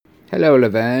Hello,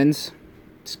 Levans.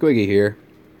 Squiggy here.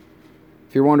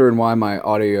 If you're wondering why my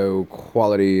audio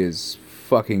quality is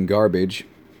fucking garbage,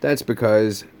 that's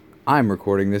because I'm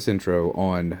recording this intro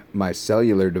on my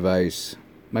cellular device.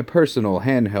 My personal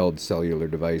handheld cellular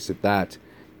device at that.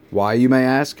 Why, you may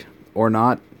ask? Or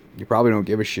not? You probably don't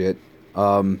give a shit.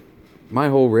 My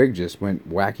whole rig just went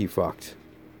wacky fucked.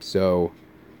 So,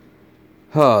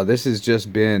 this has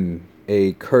just been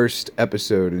a cursed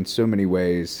episode in so many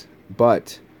ways,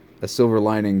 but a silver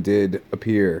lining did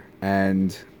appear,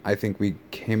 and I think we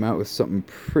came out with something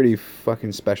pretty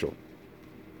fucking special.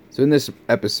 So in this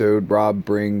episode, Rob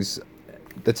brings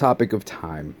the topic of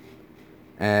time.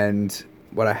 And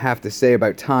what I have to say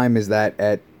about time is that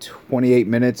at 28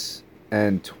 minutes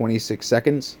and 26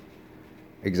 seconds,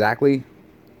 exactly,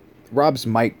 Rob's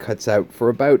mic cuts out for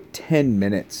about 10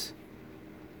 minutes.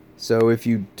 So if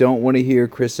you don't want to hear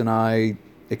Chris and I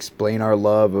explain our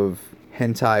love of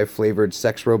hentai-flavored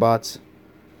sex robots,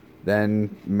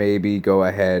 then maybe go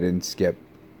ahead and skip,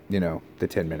 the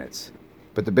 10 minutes.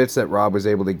 But the bits that Rob was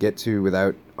able to get to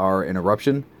without our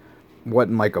interruption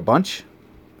wasn't like a bunch.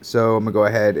 So I'm going to go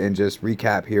ahead and just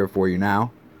recap here for you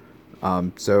now.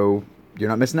 So you're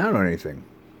not missing out on anything.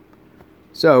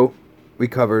 So we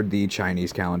covered the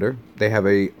Chinese calendar. They have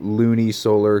a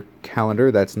lunisolar calendar.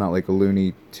 That's not like a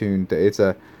Looney Tune. It's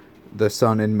the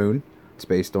sun and moon. It's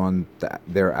based on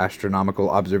their astronomical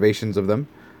observations of them.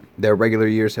 Their regular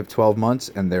years have 12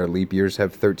 months, and their leap years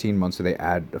have 13 months, so they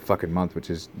add a fucking month, which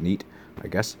is neat, I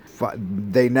guess.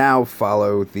 They now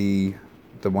follow the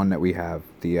one that we have,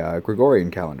 the Gregorian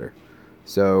calendar.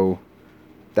 So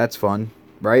that's fun,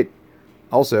 right?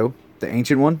 Also, the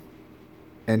ancient one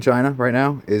in China right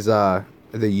now is the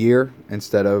year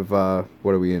instead of,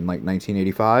 what are we in, like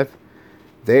 1985?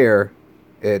 There,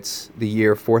 it's the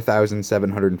year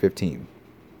 4715.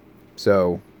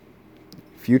 So,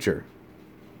 future.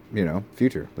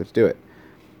 Future. Let's do it.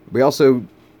 We also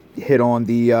hit on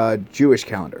the Jewish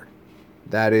calendar.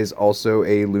 That is also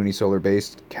a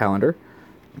lunisolar-based calendar.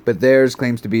 But theirs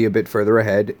claims to be a bit further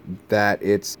ahead, that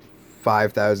it's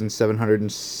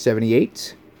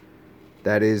 5778.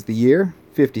 That is the year,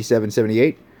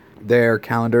 5778. Their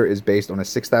calendar is based on a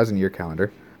 6,000-year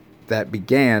calendar that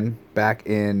began back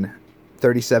in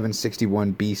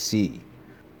 3761 BC.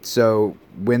 So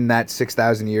when that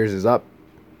 6,000 years is up,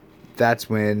 that's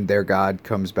when their God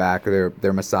comes back, or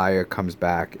their Messiah comes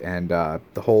back, and the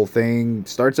whole thing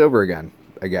starts over again,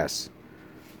 I guess.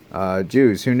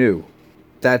 Jews, who knew?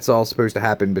 That's all supposed to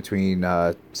happen between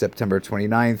September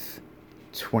 29th,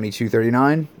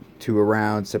 2239, to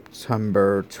around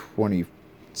September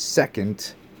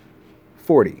 22nd,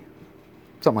 40.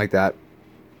 Something like that.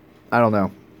 I don't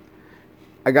know.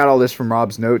 I got all this from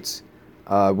Rob's notes,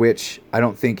 which I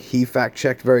don't think he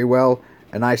fact-checked very well,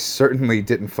 and I certainly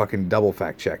didn't fucking double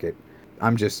fact-check it.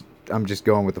 I'm just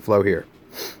going with the flow here.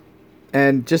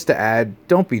 And just to add,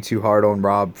 don't be too hard on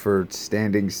Rob for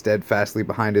standing steadfastly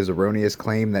behind his erroneous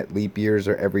claim that leap years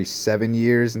are every 7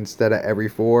 years instead of every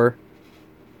 4.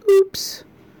 Oops.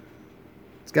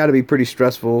 It's got to be pretty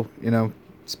stressful,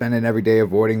 spending every day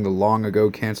avoiding the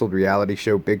long-ago canceled reality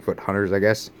show Bigfoot Hunters, I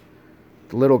guess.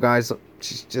 The little guy's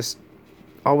just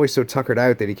always so tuckered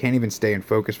out that he can't even stay in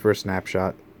focus for a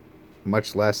snapshot,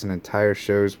 much less an entire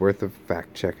show's worth of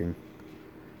fact-checking.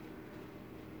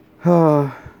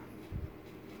 Have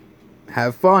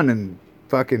fun and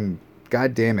fucking,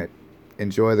 goddamn it,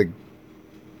 enjoy the...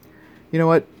 You know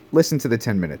what? Listen to the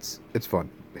 10 minutes. It's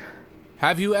fun.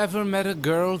 Have you ever met a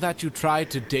girl that you tried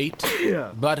to date,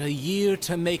 but a year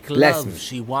to make Bless love me.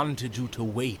 she wanted you to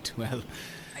wait? Well,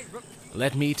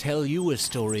 let me tell you a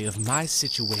story of my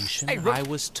situation. I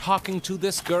was talking to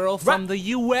this girl from the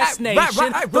U.S.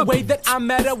 nation. The way that I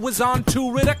met her was on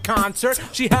tour at a concert.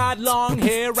 She had long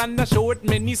hair and a short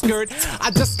mini skirt. I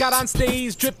just got on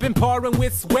stage, dripping, pouring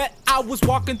with sweat. I was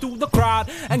walking through the crowd,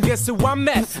 and guess who I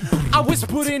met? I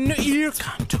whispered in her ear,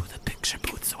 "Come to the picture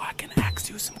booth so I can ask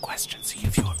you some questions, see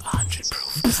if you're 100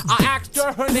 proof." I asked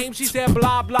her name, she said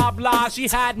blah, blah, blah. She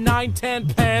had 9-10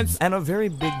 pants and a very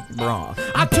big bra.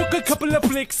 I took a couple of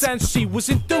flicks and she was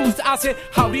enthused. I said,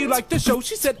 "How do you like the show?"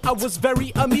 She said, "I was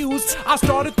very amused." I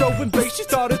started throwing bass, she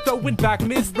started throwing back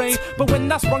mid-range. But when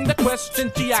I sprung the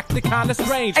question, she acted kinda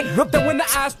strange. Then when I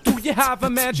asked, "Do you have a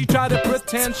man?" she tried to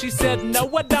pretend. She said, "No,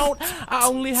 I don't. I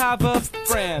only have a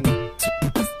friend."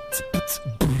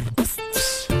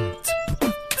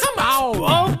 Come on.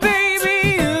 Oh,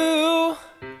 baby,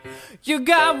 you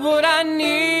got what I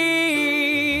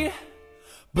need.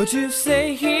 But you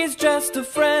say he's just a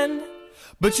friend.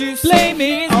 But you say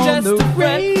he's just a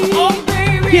friend. Oh,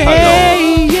 baby, Yeah,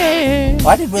 yeah.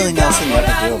 Why did Willie Nelson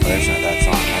never do a version of that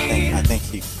song? I think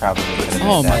he he probably would have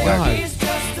Oh my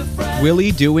god.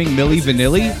 Willie doing Milli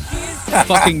Vanilli?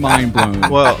 Fucking mind blown.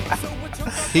 Well,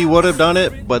 he would have done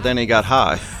it, but then he got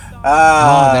high.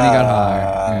 Oh, then he got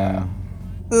high. Yeah.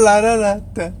 La da da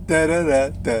da da da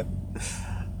da.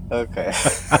 Okay.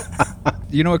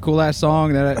 You know a cool ass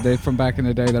song that from back in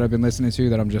the day that I've been listening to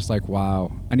that I'm just like,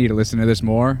 wow, I need to listen to this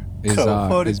more? Is Biz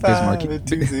Markie.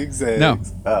 No.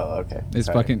 Oh, okay. It's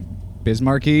Sorry. fucking Biz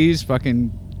Marquie's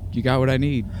fucking You Got What I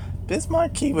Need. Biz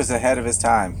Markie was ahead of his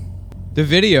time. The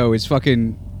video is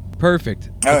fucking perfect.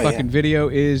 The Oh, fucking yeah. video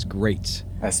is great.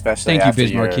 Especially Thank you, after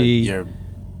Biz Markie. your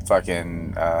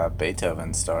fucking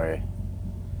Beethoven story.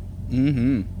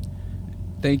 Mm-hmm.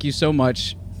 Thank you so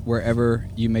much, wherever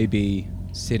you may be,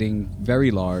 sitting very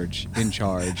large, in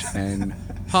charge, and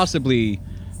possibly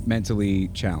mentally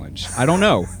challenged. I don't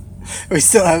know. We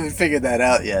still haven't figured that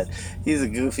out yet. He's a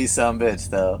goofy sumbitch,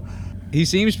 though. He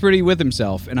seems pretty with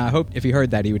himself, and I hope if he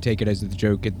heard that, he would take it as the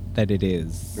joke that it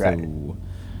is. Right. So,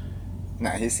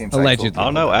 Nah, he seems Allegedly. like cool I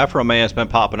don't know. Afro Man's been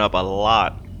popping up a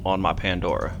lot on my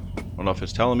Pandora. I don't know if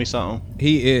it's telling me something.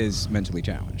 he is mentally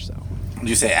challenged, so. Did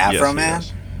you say Afro Yes, Man? he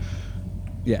is.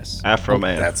 Yes. Afro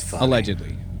Man. That's funny.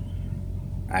 Allegedly.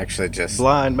 I actually just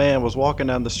Blind man was walking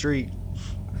down the street,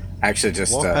 walked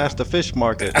past the fish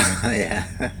market. yeah.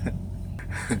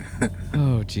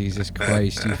 Oh, Jesus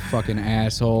Christ, you fucking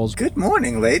assholes. Good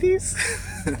morning, ladies.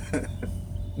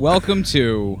 Welcome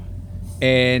to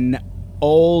an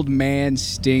old man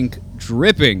stink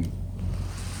dripping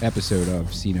episode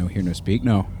of See No, Hear No, Speak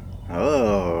No.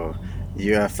 Oh,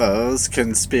 UFOs,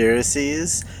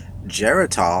 conspiracies,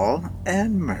 Geritol,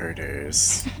 and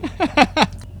murders.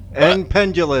 And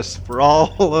pendulous for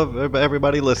all of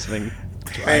everybody listening.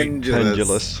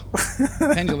 Pendulous.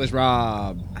 Pendulous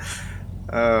Rob.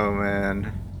 Oh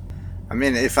man. I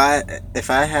mean, if I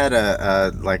had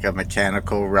a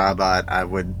mechanical robot, I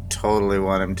would totally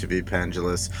want him to be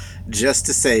pendulous, just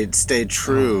to stay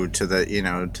true to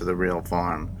the real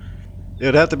form.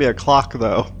 It'd have to be a clock,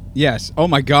 though. Yes. Oh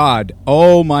my God.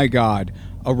 Oh my God.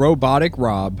 A robotic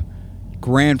Rob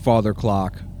grandfather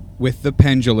clock with the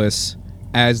pendulous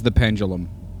as the pendulum.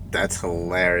 That's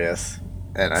hilarious,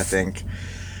 and I think.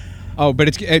 Oh,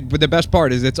 but but the best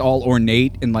part is it's all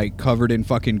ornate and like covered in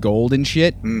fucking gold and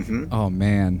shit. Mm-hmm. Oh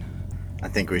man. I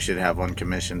think we should have one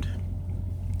commissioned.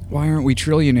 Why aren't we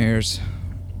trillionaires?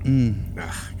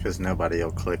 Because nobody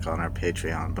will click on our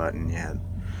Patreon button yet.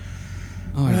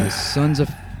 Oh, you sons of.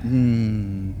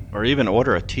 Or even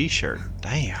order a T-shirt.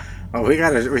 Damn. Oh,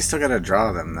 we still gotta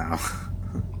draw them though.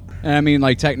 And I mean,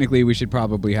 like, technically, we should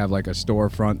probably have, like, a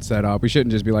storefront set up. We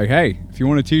shouldn't just be like, hey, if you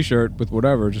want a T-shirt with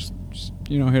whatever, just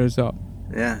hit us up.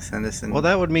 Yeah, send us in. Well,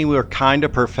 that would mean we're kind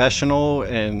of professional,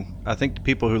 and I think the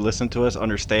people who listen to us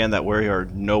understand that we are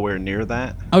nowhere near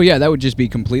that. Oh, yeah, that would just be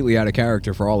completely out of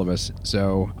character for all of us.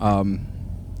 So,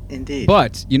 Indeed.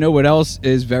 But, you know what else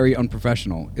is very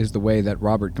unprofessional is the way that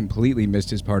Robert completely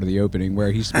missed his part of the opening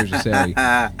where he's supposed to say,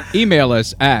 email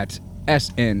us at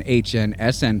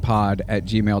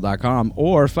snhnsnpod@gmail.com,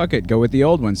 or fuck it, go with the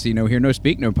old one, see no hear no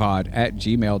speak no pod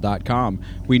 @gmail.com.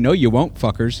 We know you won't,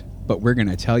 fuckers, but we're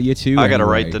gonna tell you to. I gotta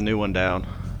anyway. write the new one down.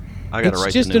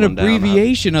 It's just an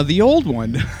abbreviation of the old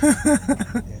one.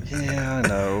 Yeah, I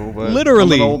know. But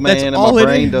Literally, I'm an old that's man, and all my it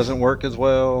brain is. doesn't work as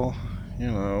well. You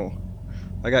know,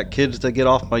 I got kids to get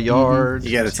off my yard.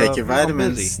 You gotta take your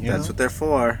vitamins. That's what they're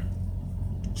for.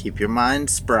 Keep your mind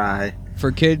spry.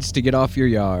 For kids to get off your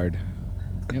yard.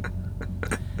 Yep.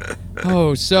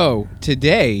 Oh, so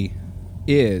today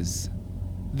is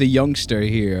the youngster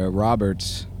here,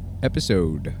 Robert's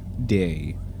episode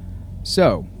day.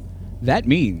 So that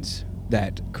means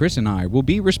that Chris and I will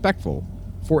be respectful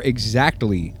for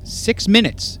exactly 6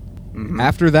 minutes.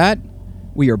 After that,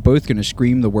 we are both going to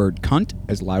scream the word cunt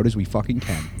as loud as we fucking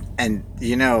can. And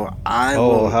I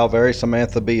Oh, will. how very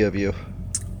Samantha Bee of you.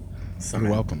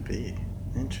 Samantha welcome. Bee.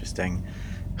 Interesting.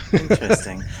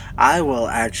 I will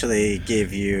actually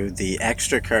give you the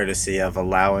extra courtesy of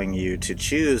allowing you to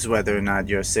choose whether or not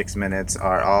your 6 minutes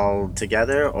are all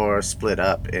together or split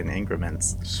up in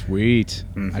increments. Sweet.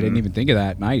 I didn't even think of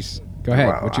that. Nice. Go ahead.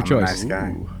 Well, What's your I'm a choice? nice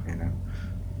guy,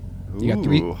 You got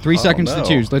Ooh, three I seconds don't to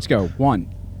know. choose. Let's go.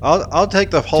 1. I'll take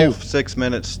the whole 2. 6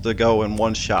 minutes to go in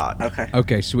one shot. Okay.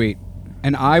 Okay, sweet.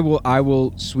 And I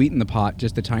will sweeten the pot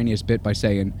just the tiniest bit by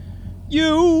saying,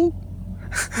 you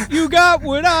got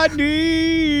what I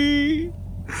need,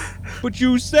 but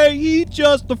you say he's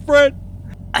just a friend.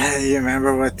 You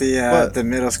remember what the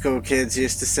middle school kids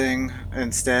used to sing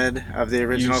instead of the You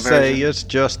original say version? it's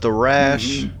just a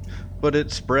rash, but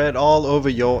it's spread all over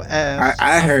your ass.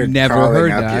 I heard never crawling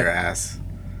heard up that. your ass.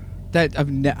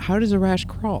 How does a rash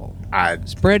crawl? I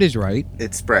Spread is right.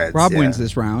 it spreads. Rob yeah. wins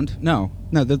this round. No.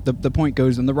 The point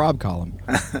goes in the Rob column.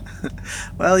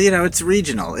 Well, it's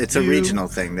regional. It's a regional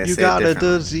thing. They You say got it a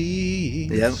differently.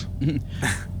 disease. Yep.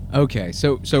 Okay,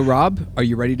 so Rob, are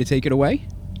you ready to take it away?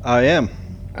 I am.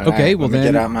 All Okay, right, well let me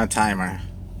then- get out my timer.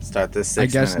 Start this 6 I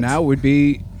guess minutes. now would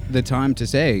be the time to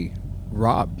say,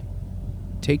 Rob,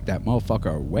 take that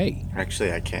motherfucker away.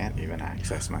 Actually, I can't even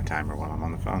access my timer while I'm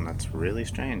on the phone. That's really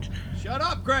strange. Shut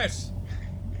up, Chris.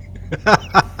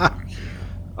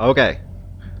 Okay.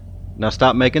 Now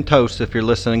stop making toast if you're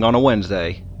listening on a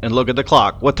Wednesday and look at the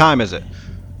clock. What time is it?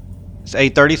 It's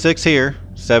 8:36 here,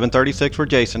 7:36 where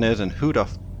Jason is, and who the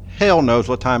hell knows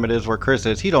what time it is where Chris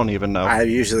is? He don't even know. I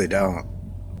usually don't.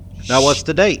 Now what's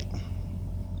the date?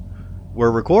 We're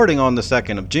recording on the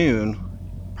 2nd of June.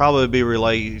 Probably be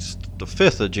released the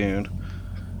 5th of June.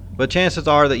 But chances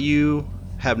are that you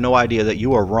have no idea that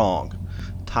you are wrong.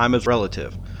 Time is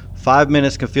relative. 5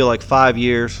 minutes can feel like 5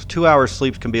 years. 2 hours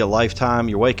sleep can be a lifetime.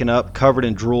 You're waking up covered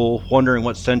in drool, wondering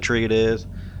what century it is.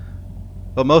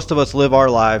 But most of us live our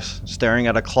lives staring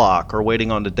at a clock or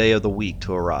waiting on the day of the week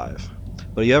to arrive.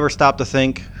 But you ever stop to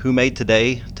think, who made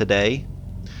today today?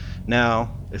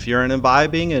 Now, if you're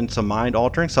imbibing in some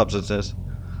mind-altering substances,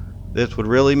 this would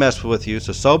really mess with you,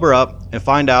 so sober up and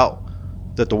find out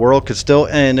that the world could still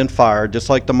end in fire just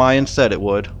like the Mayans said it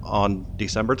would on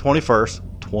December 21st,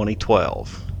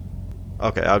 2012.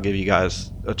 Okay, I'll give you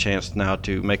guys a chance now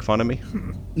to make fun of me.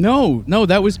 No,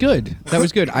 that was good. That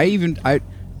was good.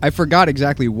 I forgot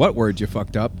exactly what words you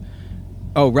fucked up.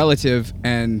 Oh, relative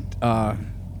and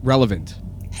relevant.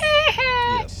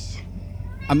 Yes.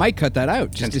 I might cut that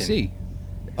out just to Continue. see.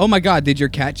 Oh my God, did your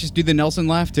cat just do the Nelson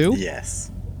laugh too?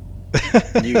 Yes.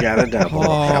 You got a double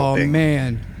Oh helping.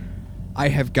 man, I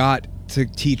have got to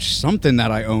teach something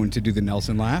that I own to do the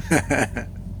Nelson laugh.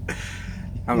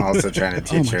 I'm also trying to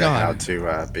teach my her God. how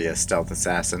to be a stealth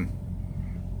assassin.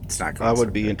 It's not going I so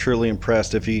would be good. truly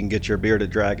impressed if you can get your bearded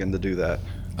dragon to do that.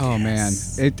 Oh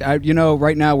Yes. man,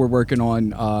 right now we're working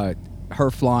on her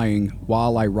flying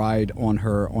while I ride on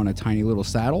her on a tiny little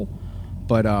saddle,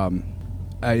 but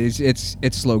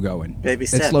it's slow going. Baby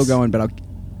It's steps. slow going, but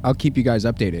I'll keep you guys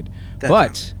updated. Definitely.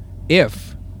 But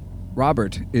if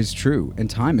Robert is true and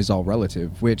time is all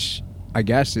relative, which I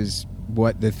guess is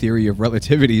what the theory of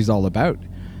relativity is all about,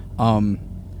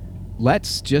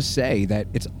 let's just say that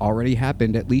it's already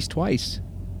happened at least twice,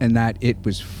 and that it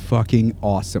was fucking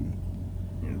awesome.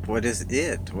 What is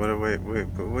it?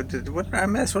 What did I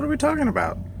miss? What are we talking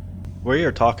about? We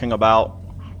are talking about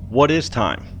what is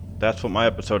time. That's what my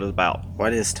episode is about.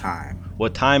 What is time?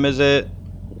 What time is it?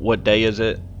 What day is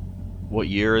it? What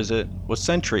year is it? What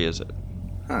century is it?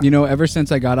 Ever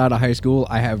since I got out of high school,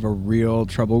 I have a real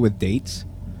trouble with dates.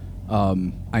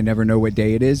 I never know what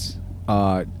day it is.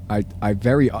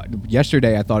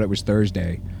 Yesterday I thought it was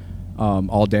Thursday,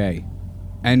 all day,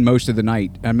 and most of the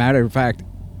night. As a matter of fact,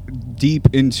 deep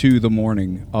into the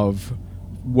morning of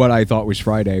what I thought was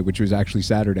Friday, which was actually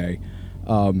Saturday.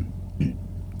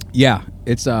 Yeah,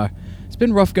 it's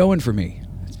been rough going for me.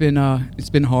 It's been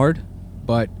hard,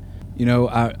 but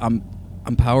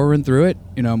I'm powering through it.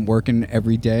 I'm working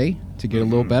every day to get a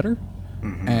little better.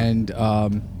 And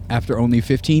after only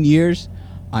 15 years,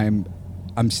 I'm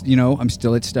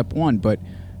still at step one. But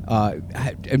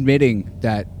admitting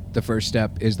that the first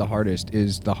step is the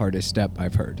hardest step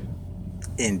I've heard.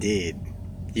 Indeed.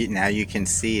 Now you can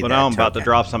see. But that now I'm about to token.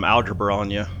 drop some algebra on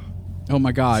you. Oh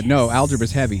my God, no!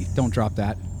 Algebra's heavy. Don't drop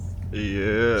that.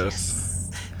 Yes.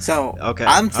 So Okay.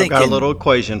 I'm thinking. I've got a little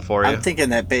equation for you. I'm thinking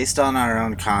that based on our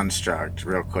own construct,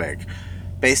 real quick,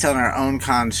 based on our own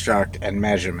construct and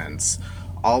measurements,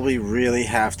 all we really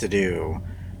have to do,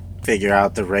 figure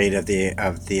out the rate of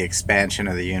the expansion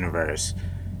of the universe,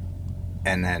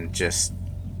 and then just,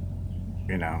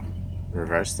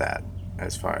 reverse that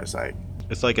as far as like.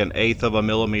 It's like 1/8 of a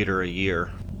millimeter a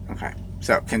year. Okay,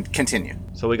 so continue.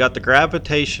 So we got the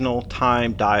gravitational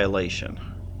time dilation,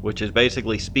 which is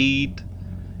basically speed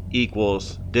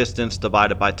equals distance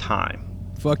divided by time.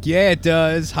 Fuck yeah, it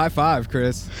does. High five,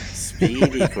 Chris.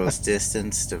 Speed equals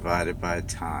distance divided by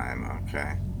time.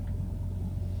 Okay.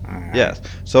 All right. Yes.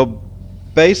 So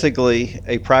basically,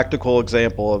 a practical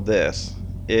example of this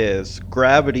is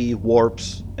gravity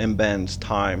warps and bends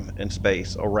time and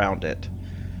space around it.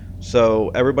 So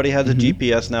everybody has a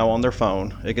GPS now on their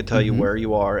phone. It can tell you where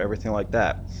you are, everything like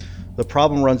that. The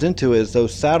problem runs into is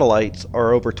those satellites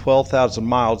are over 12,000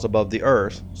 miles above the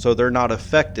Earth, so they're not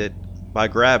affected by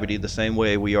gravity the same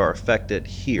way we are affected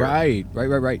here. Right.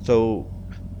 So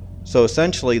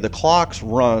essentially, the clocks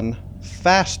run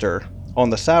faster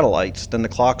on the satellites than the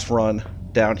clocks run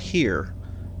down here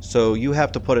So you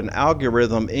have to put an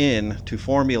algorithm in to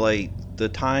formulate the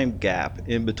time gap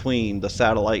in between the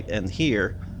satellite and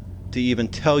here to even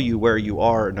tell you where you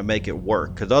are and to make it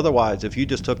work. Because otherwise, if you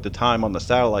just took the time on the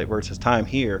satellite versus time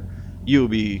here, you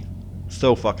would be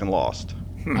so fucking lost.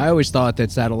 I always thought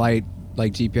that satellite,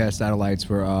 like GPS satellites,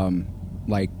 were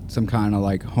like some kind of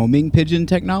like homing pigeon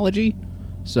technology.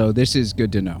 So this is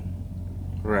good to know.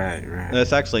 Right. And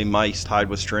it's actually mice tied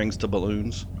with strings to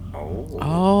balloons.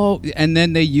 Oh, and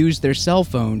then they use their cell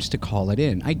phones to call it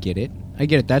in. I get it.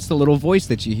 That's the little voice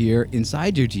that you hear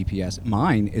inside your GPS.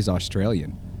 Mine is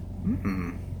Australian.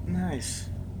 Nice.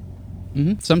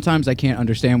 Sometimes I can't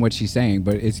understand what she's saying,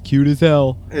 but it's cute as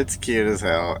hell. It's cute as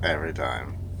hell every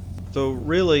time. So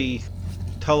really,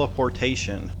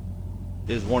 teleportation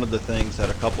is one of the things that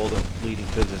a couple of the leading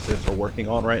physicists are working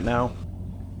on right now.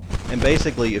 And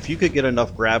basically, if you could get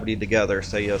enough gravity together,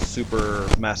 say a super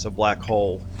massive black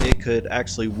hole, it could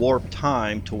actually warp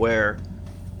time to where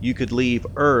you could leave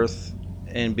Earth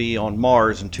and be on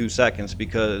Mars in 2 seconds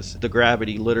because the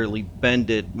gravity literally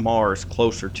bended Mars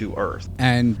closer to Earth.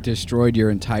 And destroyed your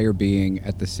entire being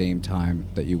at the same time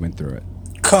that you went through it.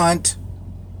 Cunt.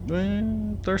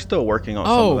 They're still working on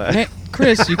some of that. Hey,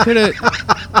 Chris, you could have...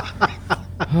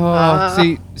 Oh,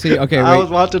 see, okay, wait. I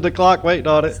was watching the clock waiting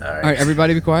on it. Sorry. All right,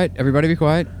 everybody be quiet.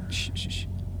 Shh.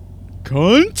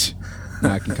 Cunt? No,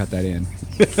 I can cut that in.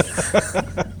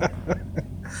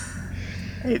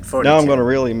 8:42. Now I'm going to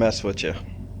really mess with you.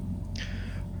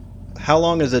 How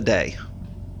long is a day?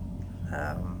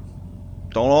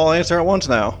 Don't all answer at once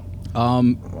now.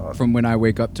 From when I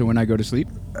wake up to when I go to sleep.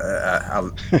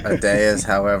 A day is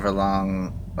however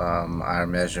long our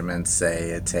measurements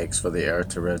say it takes for the Earth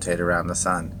to rotate around the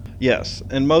sun. Yes,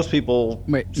 and most people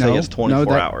say no, it's 24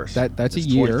 no, hours. That's it's a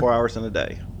year. 24 hours in a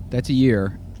day. That's a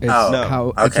year. It's Oh,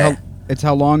 no. okay. It's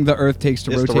how long the Earth takes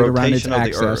to It's the rotate around its rotation of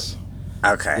the axis.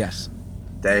 Okay. Yes.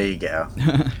 There you go.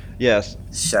 Yes,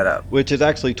 Shut up. which is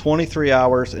actually 23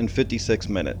 hours and 56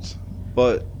 minutes.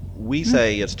 But we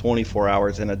say it's 24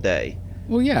 hours in a day.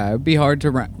 Well, yeah, it'd be hard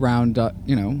to round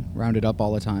it up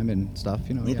all the time and stuff.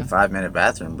 Need Yeah. a 5-minute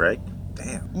bathroom break.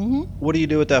 Damn. What do you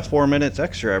do with that 4 minutes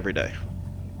extra every day?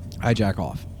 I jack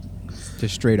off,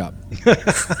 just straight up.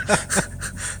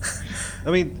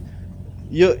 I mean,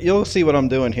 you'll see what I'm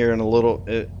doing here in a little.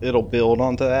 It'll build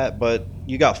onto that, but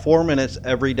you got 4 minutes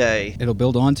every day. It'll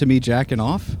build on to me jacking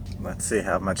off. Let's see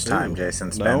how much time Ooh,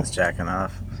 Jason spends jacking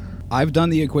off. I've done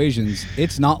the equations.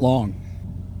 It's not long.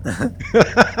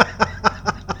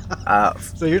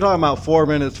 So you're talking about 4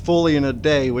 minutes fully in a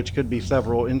day, which could be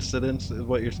several incidents, is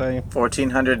what you're saying?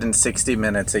 1,460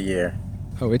 minutes a year.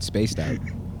 Oh, it's spaced out.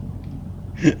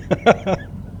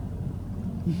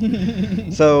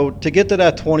 So to get to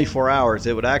that 24 hours,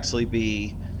 it would actually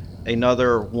be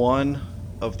another one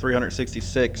of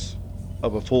 366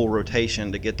 of a full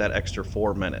rotation to get that extra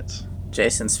 4 minutes.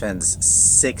 Jason spends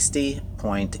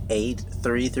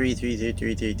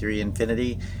 60.8333333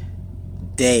 infinity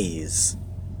days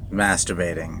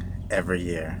masturbating every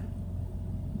year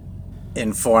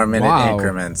in 4-minute Wow.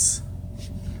 increments.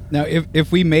 Now,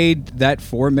 if we made that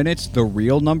 4 minutes the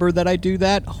real number that I do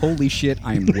that, holy shit,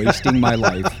 I am wasting my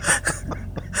life.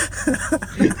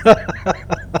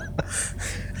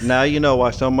 Now you know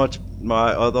why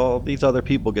all these other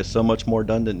people get so much more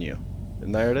done than you.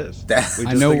 And there it is. That- We I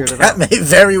just know- figured it That out. may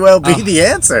very well be the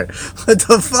answer. What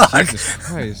the fuck? Jesus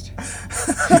Christ.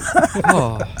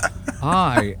 Oh,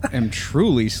 I am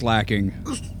truly slacking.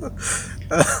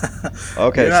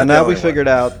 Okay, You're so not now the we only figured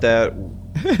out that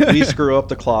we screw up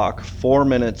the clock 4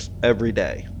 minutes every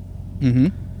day. Mm-hmm.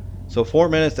 So 4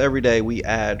 minutes every day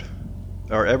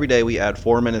every day we add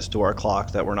 4 minutes to our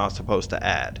clocks that we're not supposed to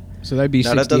add. So that'd be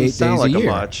Now that 68 doesn't sound days like a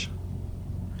year. much.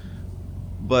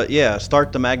 But yeah,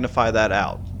 start to magnify that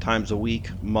out. Times a week,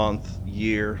 month,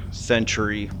 year,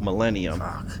 century, millennium.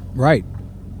 Fuck. Right.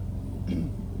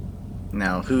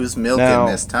 Now, who's milking Now-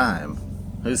 this time?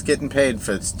 Who's getting paid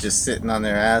for just sitting on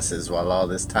their asses while all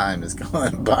this time is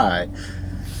going by?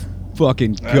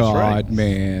 Fucking That's God, right.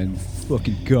 man.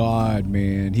 Fucking God,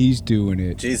 man. He's doing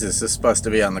it. Jesus is supposed to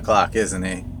be on the clock, isn't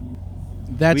he?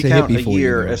 That's We a count hippie a for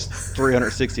year you. though. as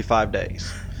 365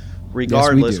 days.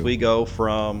 Regardless, do. we go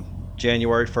from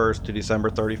January 1st to December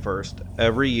 31st.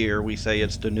 Every year we say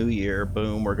it's the new year.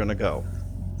 Boom, we're going to go.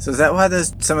 So is that why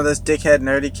some of those dickhead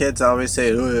nerdy kids always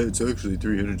say, oh, it's actually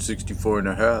 364 and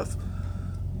a half?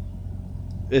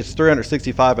 It's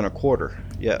 365 and a quarter.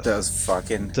 Yes. Those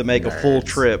fucking To make a full nerds.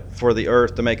 trip for the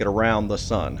Earth to make it around the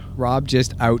sun. Rob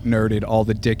just out-nerded all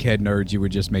the dickhead nerds you were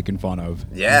just making fun of.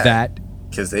 Yeah. That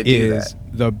Because they do is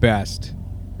that. the best.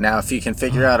 Now, if you can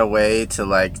figure out a way to,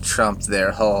 like, trump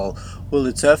their whole, Well,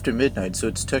 it's after midnight, so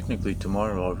it's technically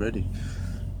tomorrow already.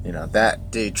 You know, that,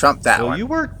 dude, Trump that Well, one. you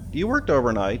worked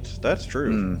overnights. That's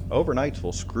true. Overnights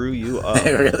will screw you up.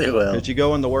 They really will. Because you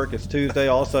go into work, it's Tuesday,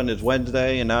 all of a sudden it's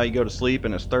Wednesday, and now you go to sleep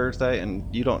and it's Thursday, and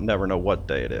you don't never know what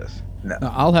day it is. Now,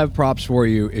 I'll have props for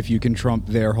you if you can trump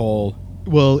their whole,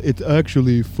 well, it's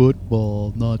actually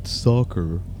football, not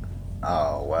soccer.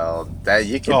 Oh, well, that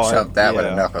you can trump that with a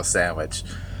yeah. knuckle sandwich.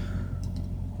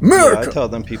 Yeah, I America! tell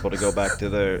them people to go back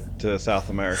to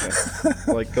South America.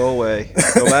 Like, go away.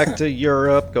 Go back to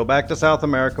Europe. Go back to South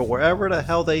America. Wherever the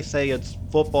hell they say it's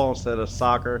football instead of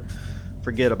soccer,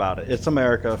 forget about it. It's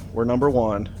America. We're number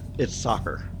one. It's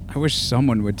soccer. I wish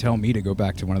someone would tell me to go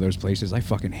back to one of those places. I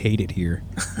fucking hate it here.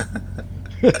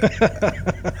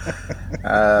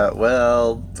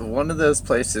 Well, one of those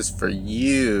places for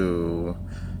you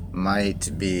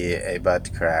might be a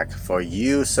butt crack. For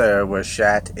you, sir, were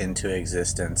shat into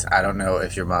existence. I don't know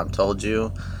if your mom told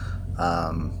you.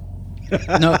 No,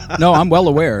 I'm well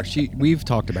aware. We've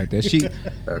talked about this.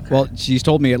 Well, she's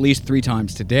told me at least 3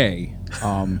 times today.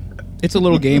 It's a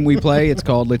little game we play. It's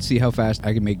called Let's See How Fast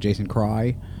I Can Make Jason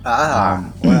Cry.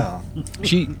 Well.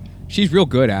 She's real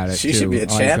good at it. She too. should be a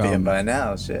Like, champion by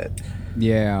now, shit.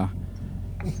 Yeah.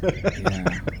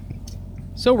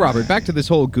 So, Robert, back to this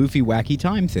whole goofy, wacky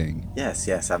time thing.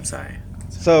 Yes, I'm sorry.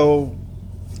 So,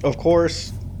 of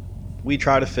course, we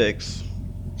try to fix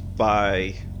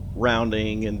by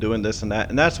rounding and doing this and that.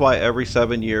 And that's why every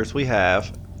 7 years we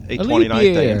have a 29th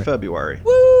day in year. February.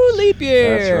 Woo, leap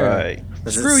year! That's right.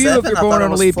 Was it Screw you if 7? you're I born thought it on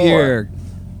a was leap 4. year.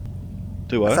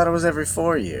 Do I what? thought it was every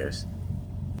 4 years.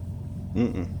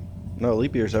 No,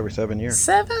 leap year's every 7 years.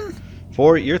 7?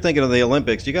 You're thinking of the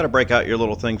Olympics. You got to break out your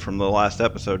little thing from the last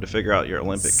episode to figure out your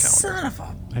Olympic calendar. Son of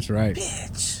a That's right.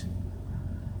 bitch.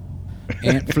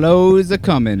 Aunt Flo's a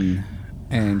coming,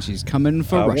 and she's coming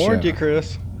for I Russia. warned you,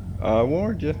 Chris. I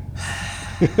warned you.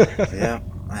 Yeah,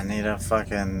 I need a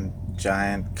fucking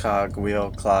giant cogwheel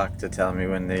clock to tell me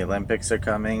when the Olympics are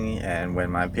coming and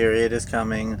when my period is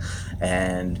coming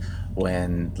and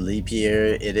when leap year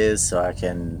it is, so I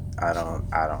can. I don't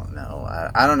know.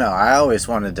 I don't know. I always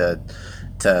wanted to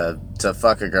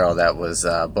fuck a girl that was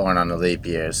born on a leap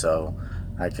year, so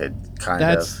I could kind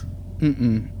of.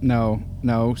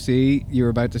 No. See, you were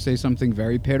about to say something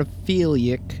very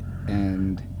pedophilic,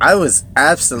 and I was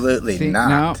absolutely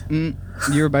not. No,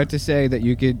 you were about to say that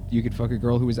you could fuck a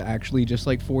girl who was actually just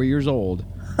like 4 years old.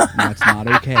 And that's not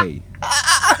okay.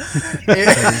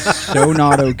 That is so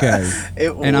not okay.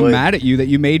 I'm mad at you that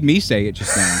you made me say it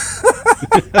just now.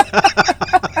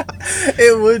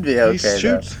 It would be okay. He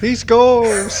shoots. He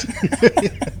scores.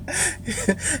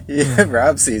 Yeah,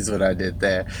 Rob sees what I did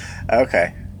there.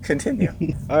 Okay, continue.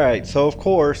 All right. So of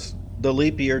course, the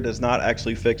leap year does not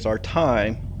actually fix our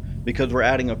time because we're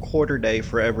adding a quarter day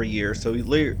for every year. So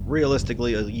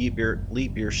realistically, a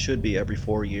leap year should be every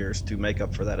 4 years to make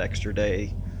up for that extra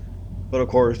day. But of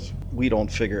course, we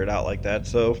don't figure it out like that.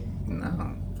 So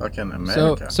No, fucking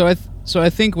America. So I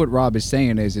think what Rob is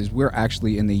saying is we're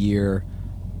actually in the year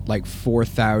like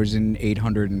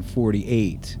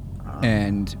 4,848,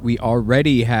 and we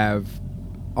already have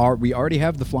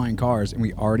the flying cars, and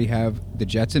we already have the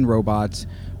jets and robots,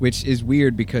 which is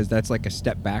weird because that's like a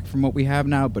step back from what we have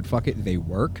now. But fuck it, they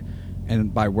work.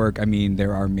 And by work, I mean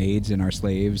there are maids and our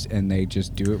slaves, and they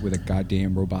just do it with a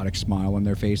goddamn robotic smile on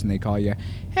their face, and they call you,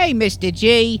 "Hey, Mr.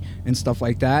 G," and stuff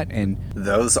like that. And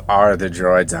Those are the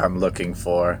droids I'm looking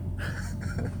for.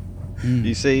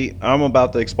 you see, I'm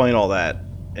about to explain all that,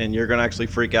 and you're gonna actually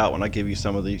freak out when I give you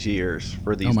some of these years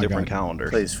for these my different God. calendars.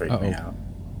 Please freak me out.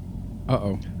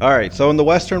 uh-oh. All right, so in the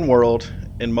Western world,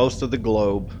 in most of the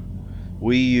globe,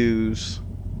 we use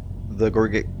the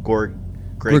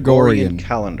Gregorian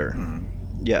calendar.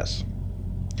 Yes.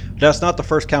 That's not the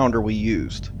first calendar we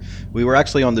used. We were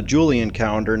actually on the Julian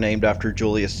calendar, named after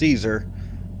Julius Caesar,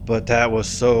 but that was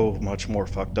so much more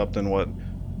fucked up than what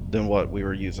we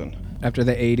were using. After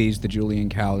the 80s, the Julian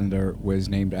calendar was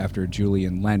named after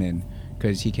Julian Lennon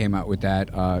because he came out with that,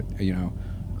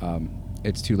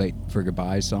 It's Too Late for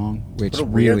Goodbye song, which What a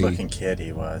really weird-looking kid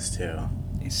he was, too.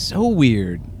 is so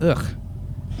weird. Ugh.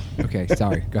 Okay,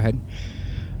 sorry. Go ahead.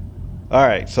 All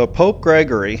right, so Pope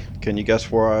Gregory, can you guess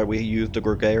why we used the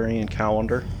Gregorian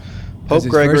calendar? 'Cause Pope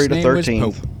his Gregory first the name was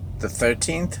 13th. Pope. The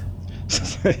 13th?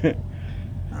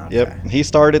 Yep, he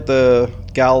started the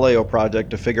Galileo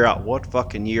project to figure out what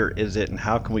fucking year is it and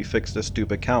how can we fix this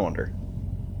stupid calendar.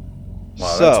 Well,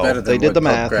 So, that's better than they did what the Pope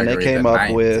math, and they Gregory came the up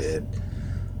Ninth with- did.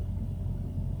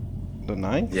 The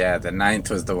 9th? Yeah, the 9th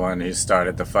was the one who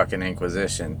started the fucking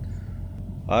Inquisition.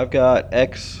 I've got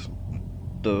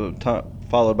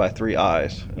followed by 3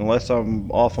 I's. Unless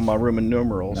I'm off on my Roman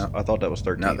numerals, No. I thought that was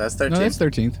 13. No, that's 13. No, that's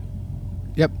 13th.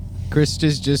 Yep. Chris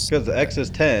just because the X is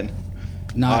 10.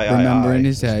 not I, remembering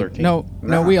his it's head. 13. No,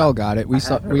 No, we all got it. We I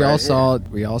saw have it we all right saw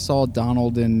we all saw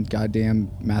Donald in goddamn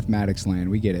mathematics land.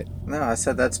 We get it. No, I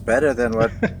said that's better than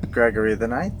what Gregory the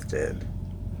Ninth did.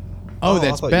 Oh, I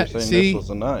that's thought you were bet. saying See, this was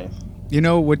the 9th. you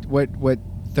know what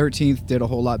 13th did a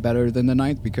whole lot better than the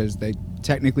 9th because they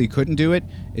technically couldn't do it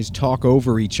is talk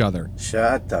over each other.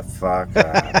 Shut the fuck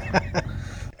up.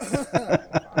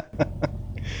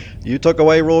 You took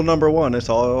away rule number 1. It's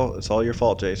all your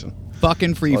fault, Jason.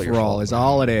 Fucking free all your for all fault. is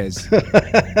all it is.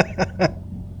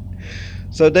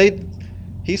 So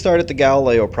he started the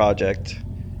Galileo project,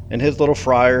 and his little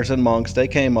friars and monks, they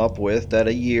came up with that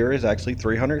a year is actually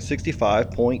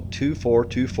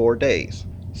 365.2424 days.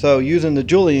 So using the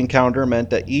Julian calendar meant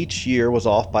that each year was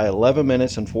off by 11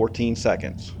 minutes and 14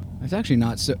 seconds. It's actually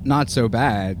not so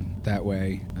bad that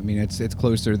way. I mean, it's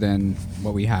closer than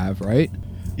what we have, right?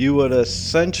 You would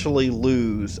essentially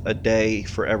lose a day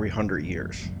for every 100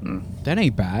 years. That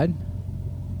ain't bad.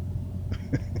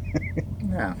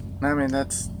 Yeah, I mean,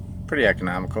 that's pretty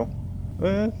economical.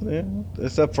 Yeah,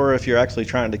 except for if you're actually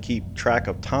trying to keep track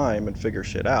of time and figure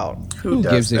shit out. Who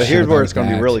does gives a that? But shit here's where about it's going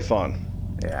to be that? really fun.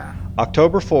 Yeah.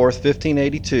 October 4th,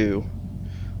 1582,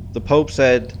 the Pope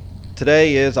said,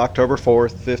 today is October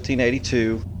 4th,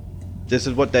 1582. This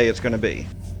is what day it's going to be.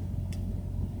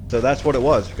 So that's what it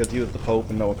was, because he was the Pope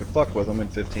and no one could fuck with him in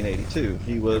 1582.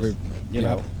 He was,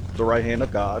 the right hand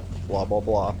of God, blah, blah,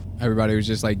 blah. Everybody was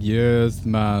just like, yes,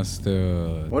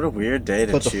 master. What a weird day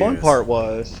to But choose. the fun part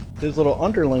was, his little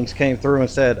underlings came through and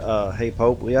said, hey,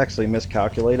 Pope, we actually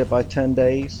miscalculated by 10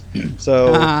 days.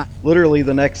 So literally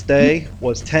the next day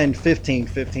was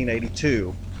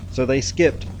 10/15/1582. So they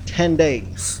skipped 10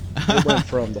 days. It went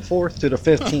from the 4th to the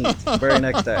 15th, the very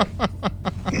next day.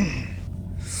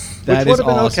 That Which is would have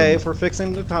been awesome. okay for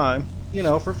fixing the time.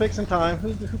 For fixing time,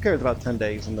 who cares about 10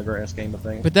 days in the grand scheme of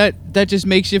things? But that just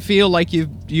makes you feel like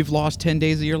you've lost 10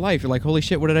 days of your life. You're like, holy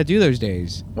shit, what did I do those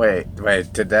days? Wait,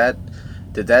 did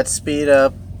that speed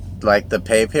up like the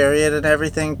pay period and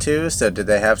everything too? So did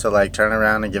they have to like turn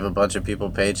around and give a bunch of people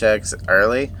paychecks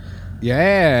early?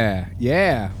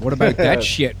 Yeah. What about that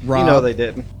shit, Rob? You know they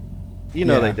didn't. They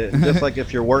Yeah. didn't. Just like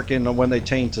if you're working when they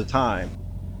change the time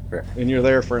Right. and you're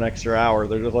there for an extra hour,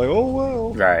 they're just like, oh,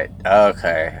 well. Right.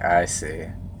 Okay, I see.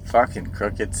 Fucking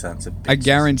crooked sons of bitches. I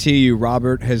guarantee you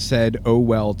Robert has said oh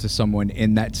well to someone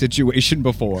in that situation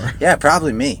before. Yeah,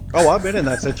 probably me. Oh, I've been in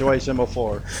that situation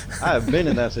before. I have been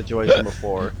in that situation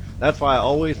before. That's why I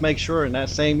always make sure in that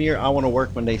same year I want to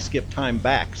work when they skip time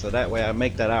back, so that way I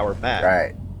make that hour back.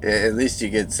 Right. At least you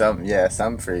get some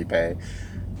free pay.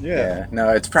 Yeah. No,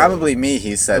 it's probably me.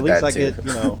 He said At least that I too. get,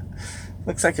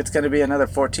 Looks like it's going to be another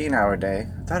 14-hour day.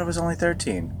 I thought it was only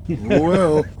 13.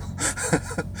 Whoa.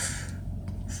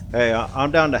 Hey,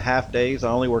 I'm down to half days. I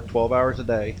only work 12 hours a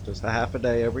day. Just a half a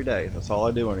day every day. That's all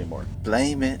I do anymore.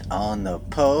 Blame it on the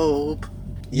Pope.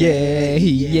 Yeah.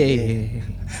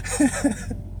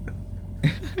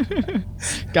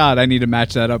 God, I need to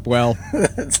match that up well.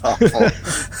 That's awful.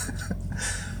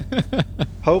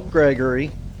 Pope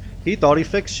Gregory, he thought he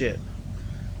fixed shit.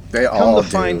 They Come all to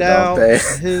do, find don't out, they?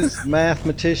 his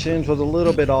mathematicians was a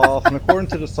little bit off, and according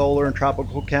to the solar and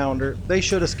tropical calendar, they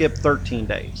should have skipped 13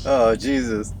 days. Oh,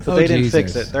 Jesus. But they didn't Jesus.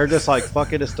 fix it. They're just like,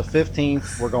 fuck it, it's the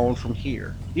 15th, we're going from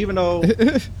here. Even though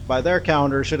by their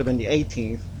calendar it should have been the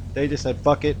 18th, they just said,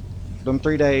 fuck it, them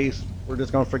 3 days, we're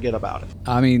just going to forget about it.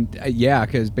 I mean, yeah,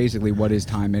 because basically what is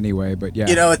time anyway, but yeah.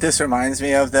 You know what this reminds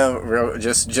me of, though?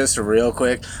 Just real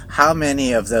quick. How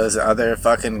many of those other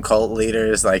fucking cult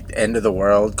leaders, like end of the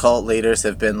world cult leaders,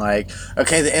 have been like,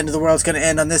 okay, the end of the world's going to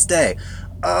end on this day.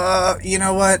 You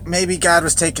know what? Maybe God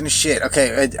was taking a shit.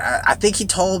 Okay, I think he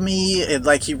told me,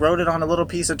 like he wrote it on a little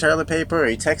piece of toilet paper, or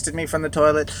he texted me from the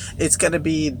toilet. It's going to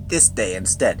be this day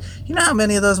instead. You know how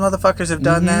many of those motherfuckers have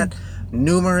done that?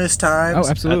 Numerous times. Oh,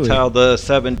 absolutely. That's how the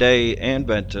 7-day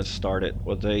Adventists started,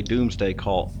 was a doomsday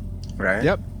cult. Right?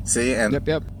 Yep. See, and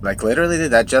Yep. like literally,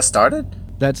 did that just started?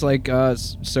 That's like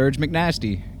Serge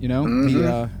McNasty, you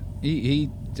know? He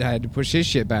had to push his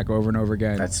shit back over and over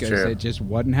again. That's 'cause true. It just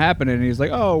wasn't happening. And he's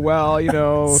like, oh, well, you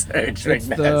know, Serge it's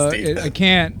McNasty. I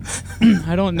can't,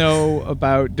 I don't know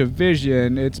about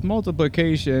division. It's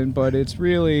multiplication, but it's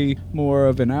really more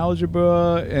of an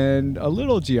algebra and a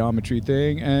little geometry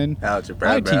thing. And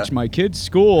Algebra, I bro. teach my kids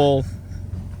school.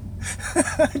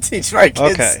 I teach my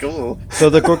kids Okay. school. So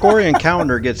the Gregorian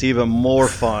calendar gets even more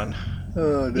fun.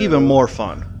 Oh, no. Even more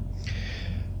fun.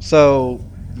 So,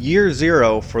 year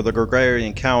 0 for the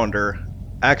Gregorian calendar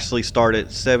actually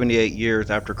started 78 years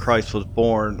after Christ was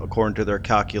born, according to their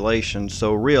calculations.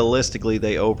 So realistically,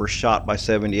 they overshot by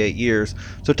 78 years.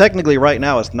 So technically, right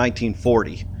now, it's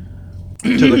 1940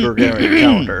 to the Gregorian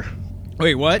calendar.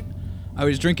 Wait, what? I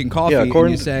was drinking coffee and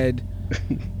you said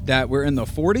that we're in the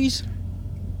 40s?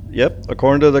 Yep.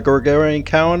 According to the Gregorian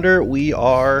calendar, we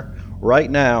are,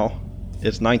 right now,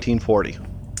 it's 1940.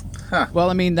 Well,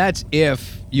 I mean, that's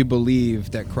if you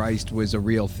believe that Christ was a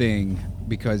real thing,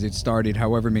 because it started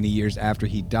however many years after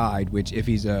he died, which if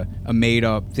he's a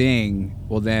made-up thing,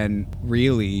 well then,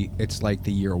 really, it's like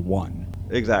the year 1.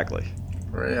 Exactly.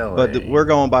 Really? But we're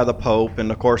going by the Pope, and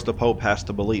of course the Pope has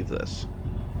to believe this.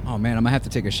 Oh man, I'm gonna have to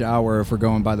take a shower if we're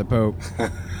going by the Pope.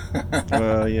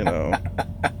 Well, you know.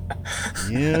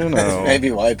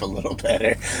 Maybe wipe a little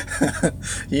better.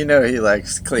 You know he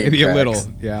likes clean Maybe cracks. a little,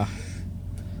 yeah.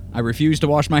 I refuse to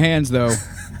wash my hands, though.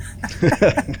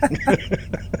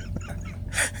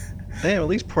 Damn, at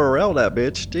least Perel that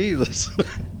bitch. Jesus.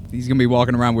 He's gonna be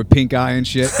walking around with pink eye and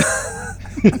shit.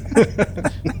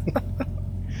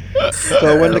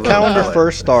 So when the calendar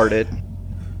first started,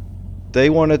 they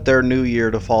wanted their new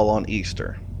year to fall on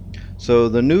Easter. So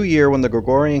the new year, when the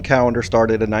Gregorian calendar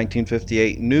started in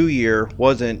 1958, New Year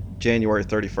wasn't January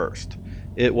 31st.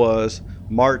 It was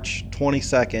March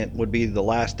 22nd would be the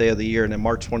last day of the year, and then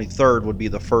March 23rd would be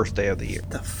the first day of the year.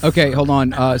 Okay, hold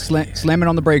on. Slam it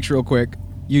on the brakes real quick.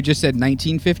 You just said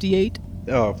 1958?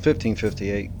 Oh,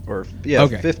 1558. Or, yeah,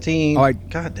 Okay. 15... Oh,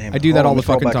 God damn it. I do that Hold all on, the let me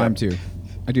scroll fucking back time, up. too.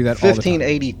 I do that all the time.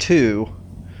 1582,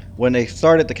 when they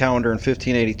started the calendar in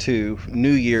 1582,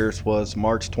 New Year's was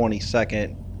March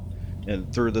 22nd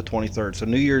and through the 23rd. So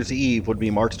New Year's Eve would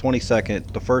be March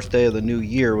 22nd. The first day of the new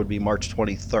year would be March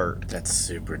 23rd. That's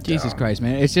super dumb. Jesus Christ,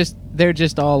 man. It's just, they're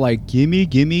just all like, gimme,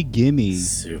 gimme, gimme.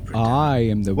 Super dumb. I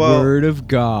am the Well- word of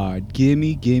God.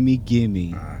 Gimme, gimme,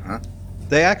 gimme.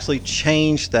 They actually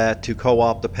changed that to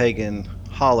co-opt the pagan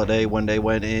holiday when they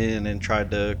went in and tried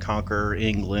to conquer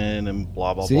England and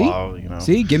blah, blah, See? blah, you know.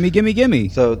 See? Gimme, gimme, gimme.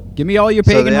 So, Give me all your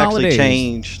so pagan they actually holidays.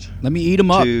 changed Let me eat them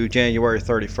up. to January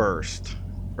 31st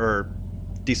or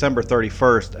December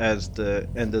 31st as the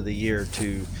end of the year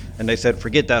and they said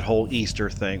forget that whole Easter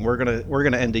thing. We're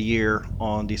going to end the year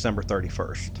on December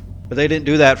 31st. But they didn't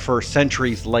do that for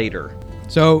centuries later.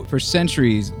 So, for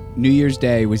centuries, New Year's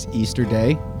Day was Easter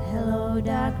Day. Hello,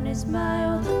 darkness,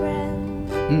 my old friend.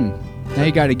 Now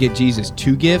you got to get Jesus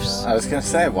 2 gifts. I was gonna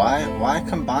say, why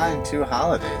combine 2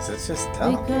 holidays? It's just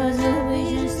dumb. Because the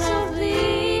visions of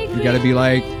the You got to be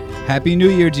like, Happy New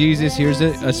Year, Jesus. Here's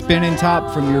a spinning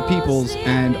top from your peoples.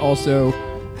 And also,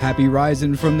 Happy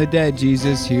Rising from the Dead,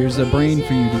 Jesus. Here's a brain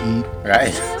for you to eat.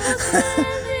 Right?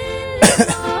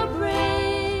 our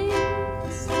brain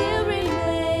still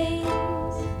remains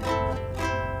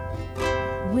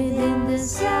within the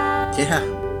sound Yeah.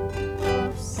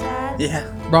 of sadness. Yeah.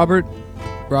 Robert,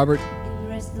 Robert.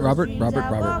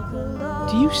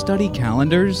 do you study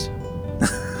calendars?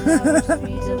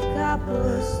 Streets of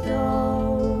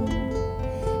cobblestone,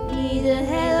 need a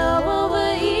head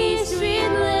over East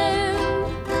Streetland.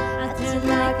 I turn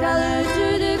my color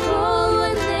to the cold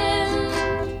and then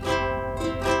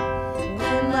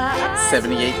when my eyes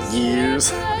 78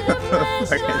 years.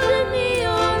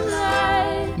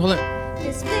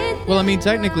 Well, I mean,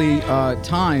 technically,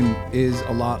 time is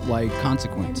a lot like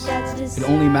consequence. It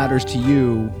only matters to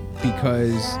you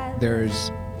because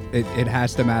it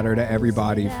has to matter to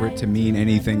everybody for it to mean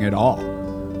anything at all.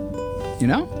 You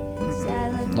know?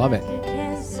 Love it.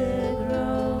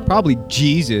 Probably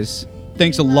Jesus.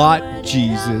 Thanks a lot,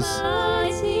 Jesus.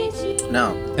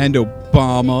 No. And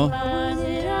Obama.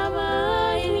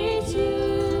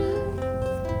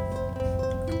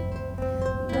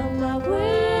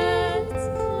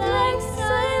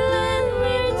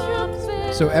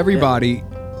 So everybody,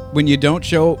 when you don't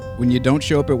show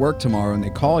up at work tomorrow and they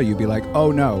call you, be like,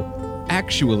 oh no,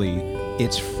 actually,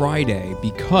 it's Friday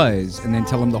because, and then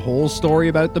tell them the whole story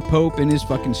about the Pope and his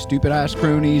fucking stupid ass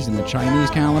cronies and the Chinese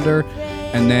calendar,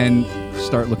 and then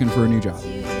start looking for a new job.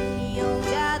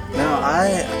 No,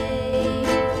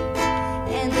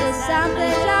 And the sound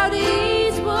that shouted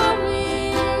is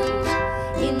warming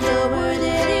in the word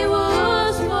that it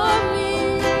was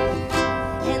forming.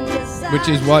 And the sound Which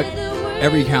is what that the word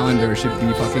every calendar should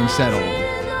be fucking set on.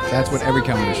 That's what every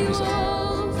calendar should be set on.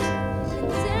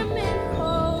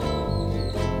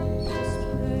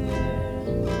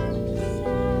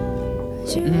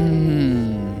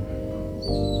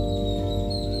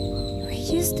 We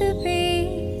used to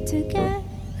be together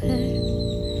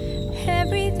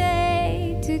every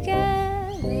day together.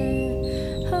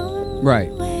 Right.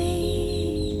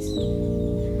 Always.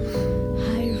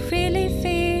 I really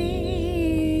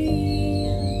feel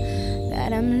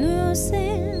that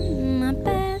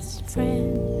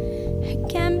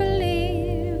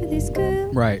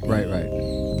Right. the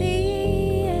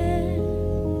end.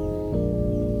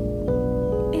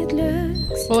 It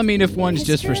looks Well, I mean, if one's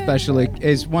just for special,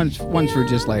 is one's for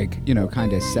just like, you know,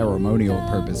 kind of ceremonial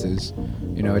purposes.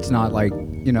 You know, it's not like,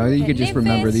 you know, you could just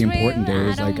remember the important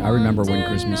days. Like I remember when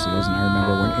Christmas is, and I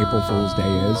remember when April Fool's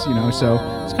Day is. You know, so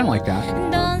it's kind of like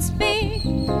that. don't speak.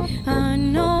 I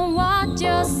know what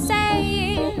you're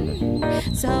saying.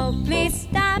 So please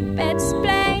stop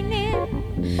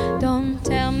explaining. Don't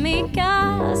tell me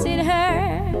 'cause it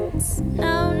hurts.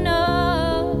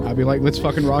 No. I'd be like, let's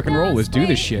fucking rock and roll. Let's do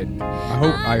this shit.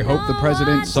 I hope the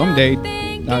president someday.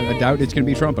 I doubt it's gonna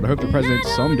be Trump, but I hope the president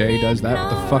someday does that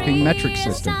with the fucking metric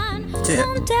system.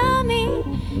 Don't tell me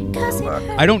 'cause it hurts.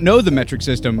 I don't know the metric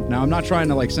system. Now, I'm not trying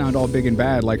to like sound all big and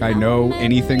bad, like I know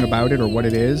anything about it or what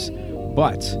it is,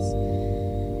 but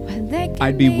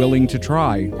I'd be willing to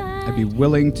try.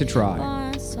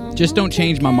 Just don't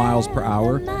change my miles per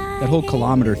hour. That whole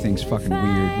kilometer thing's fucking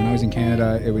weird. When I was in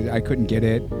Canada, I couldn't get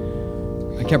it.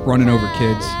 I kept running over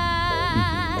kids.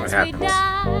 What happens?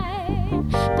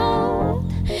 Both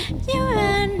you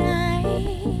and I.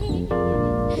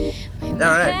 When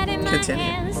All right, I get in my continue.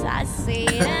 hands, I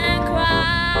sit and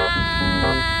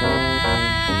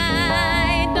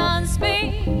cry. Don't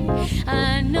speak.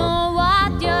 I know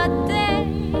what you're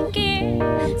thinking.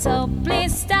 So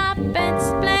please stop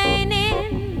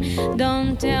explaining.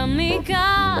 Don't tell me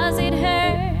 'cause it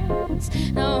hurts.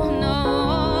 No.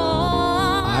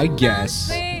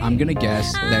 I'm gonna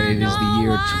guess that it is the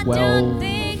year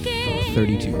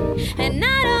 1232. And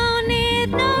I don't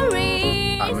need no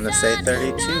reason. I'm gonna say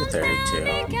 32.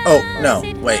 Oh, no.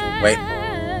 Wait.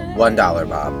 $1,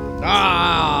 Bob.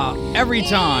 Ah, every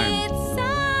time.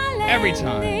 Every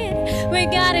time. We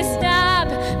gotta stop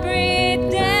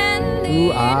pretending.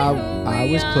 Ooh, I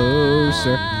was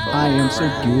closer. I am so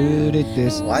good at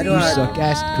this. Why do you I- suck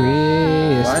ass,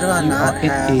 Chris. Why do I you not are an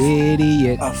have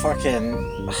idiot. a fucking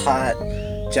hot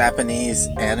Japanese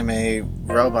anime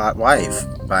robot wife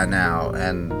by now?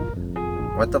 And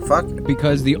what the fuck?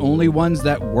 Because the only ones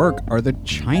that work are the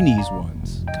Chinese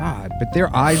ones. God, but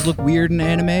their eyes look weird in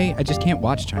anime. I just can't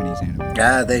watch Chinese anime.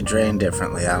 Yeah, they drain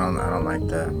differently. I don't like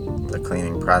the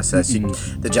cleaning process.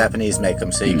 The Japanese make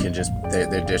them so you can just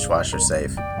they're dishwasher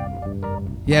safe.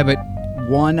 Yeah, but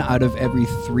 1 out of every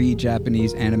 3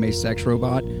 Japanese anime sex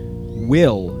robot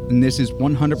will, and this is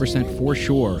 100% for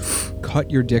sure, cut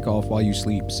your dick off while you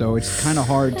sleep. So it's kind of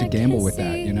hard to gamble with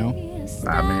that, you know?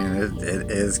 I mean,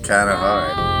 it is kind of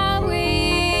hard.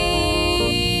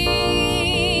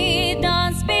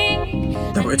 Don't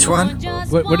speak. Which one?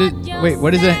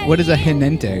 What is a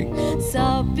henente?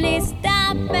 So please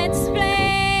stop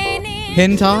explaining.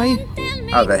 Hentai?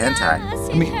 Oh, the hentai.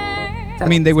 I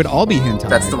mean, they would all be hentai.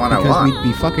 That's the one I because want. we'd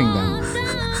be fucking them.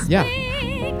 Yeah,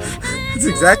 It's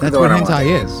exactly that's the what one I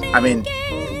hentai want. is. I mean,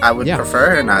 I would Yeah.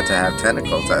 prefer her not to have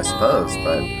tentacles, I suppose,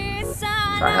 but if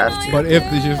I have to. But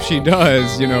if she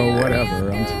does, you know, whatever.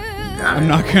 I'm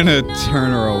not gonna turn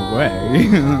her away.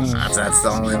 That's the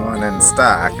only one in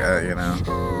stock, you know.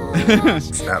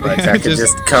 It's not like I could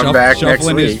just come shuff- back next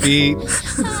shuffling week. his feet,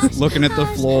 looking at the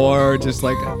floor, just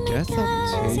like, I guess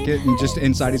I'll take it. And just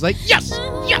inside, he's like, yes,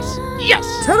 yes, yes.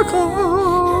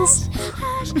 Tentacles!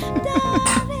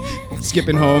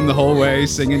 Skipping home the whole way,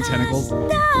 singing tentacles.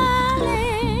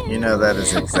 You know that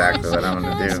is exactly what I'm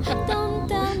gonna do. Don't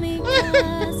tell me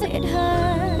 'cause it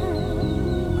hurts.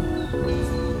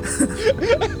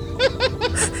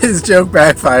 His joke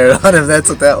backfired on him, that's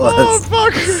what that was. Oh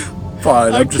fuck!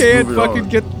 Fine, I I'm just can't moving fucking on.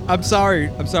 get. I'm sorry.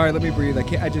 Let me breathe. I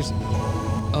can't.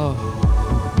 Oh.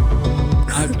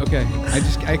 Okay.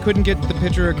 I couldn't get the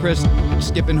picture of Chris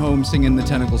skipping home singing the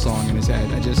tentacle song in his head.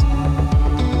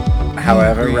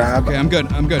 However, breathe. Rob, Okay, I'm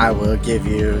good. I will give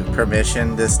you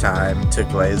permission this time to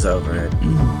glaze over it.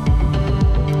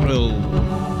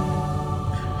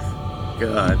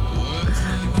 God.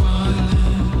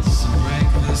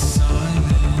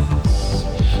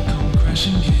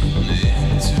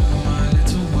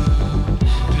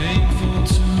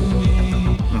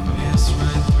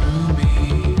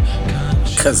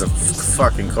 Because of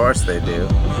fucking course they do.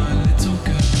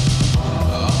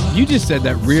 You just said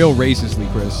that real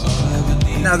racistly, Chris.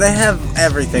 No, they have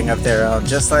everything of their own,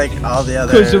 just like all the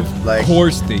Because other of like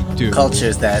course they do.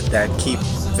 cultures that keep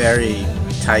very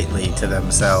tightly to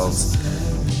themselves.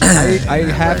 I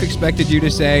half expected you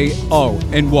to say, "Oh,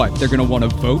 and what? They're gonna want to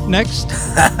vote next?"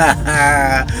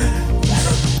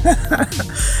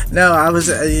 No, I was,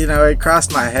 it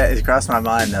crossed my head. It crossed my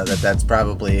mind though that that's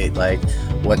probably like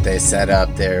what they set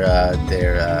up their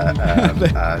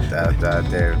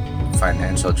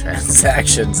financial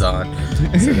transactions on,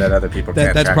 so that other people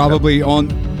can't. That's track probably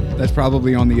That's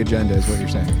probably on the agenda, is what you're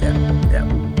saying. Yeah.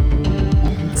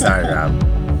 Sorry, Rob.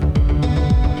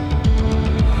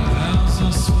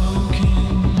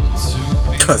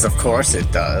 Because of course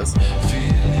it does.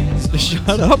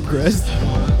 Shut up, Chris.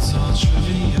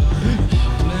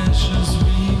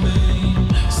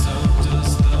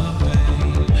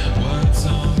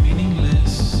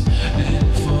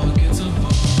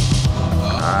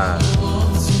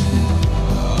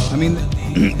 I mean,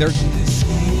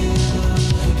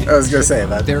 I was gonna say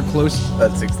that. they're close.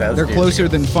 They're closer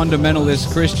than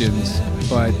fundamentalist Christians,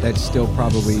 but that's still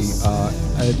probably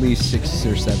at least 6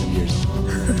 or 7 years.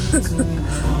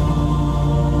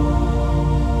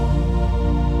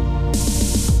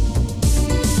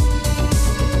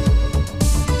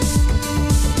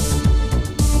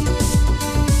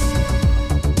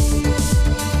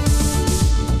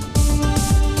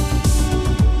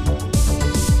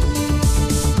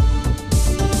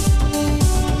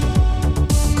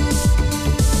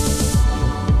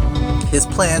 His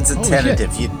plan's a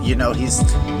tentative. You know, he's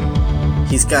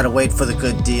got to wait for the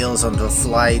good deals on the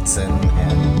flights, and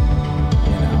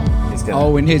you know, he's gonna.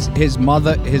 Oh, and his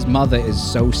mother is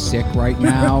so sick right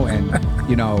now, and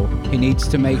you know he needs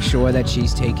to make sure that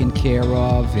she's taken care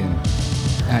of,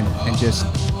 and just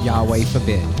Yahweh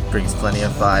forbid. Brings plenty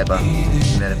of fiber,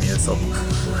 Metamucil.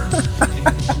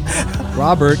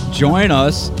 Robert, join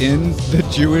us in the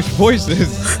Jewish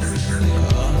Voices.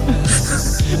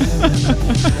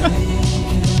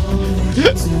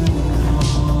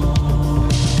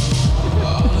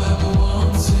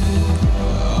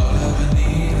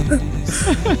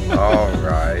 All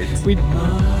right. We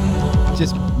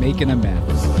just making a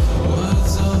mess.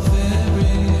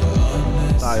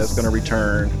 Messiah's going to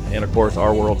return, and of course,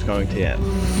 our world's going to end.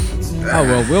 Oh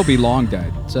well, we'll be long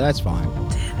dead, so that's fine.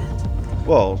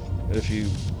 Well,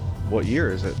 what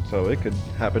year is it? So it could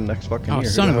happen next fucking Oh, year.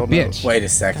 son Who of the a hell knows? bitch! Wait a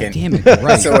second. Damn it! You're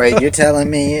right. So wait, you're telling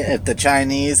me if the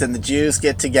Chinese and the Jews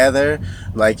get together,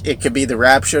 like it could be the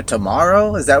rapture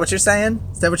tomorrow? Is that what you're saying?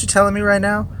 Is that what you're telling me right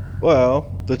now? Well,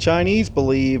 the Chinese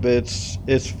believe it's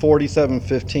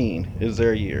 4715 is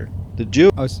their year. The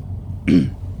Jew Oh,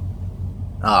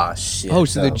 Oh shit.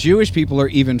 so the Jewish people are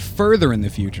even further in the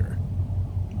future.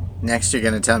 Next, you're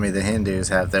gonna tell me the Hindus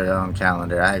have their own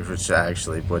calendar, which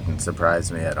actually wouldn't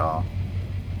surprise me at all.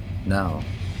 No.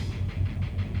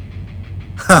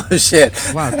 Oh shit.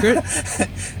 Wow,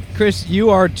 Chris, you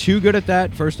are too good at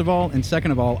that, first of all. And second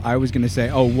of all, I was going to say,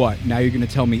 oh, what? Now you're going to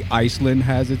tell me Iceland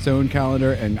has its own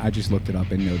calendar? And I just looked it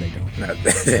up, and no, they don't. No,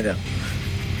 they don't.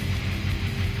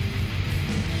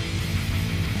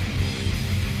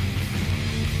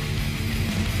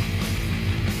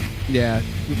 Yeah.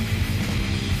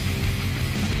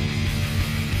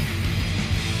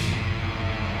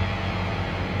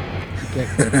 Okay,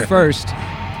 first,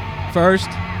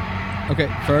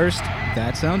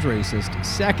 that sounds racist.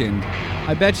 Second,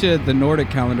 I bet you the Nordic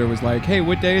calendar was like, hey,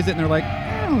 what day is it? And they're like,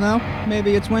 I don't know,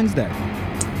 maybe it's Wednesday.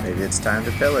 Maybe it's time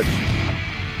to pillage.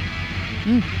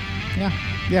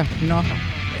 Yeah, you know,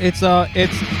 it's,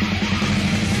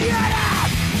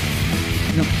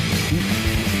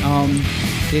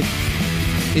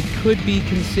 it could be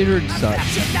considered such.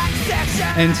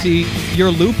 And see, your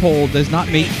loophole does not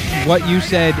make what you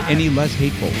said any less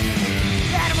hateful.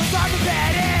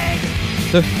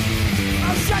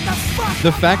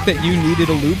 The fact that you needed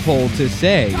a loophole to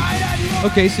say,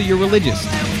 okay, so you're religious.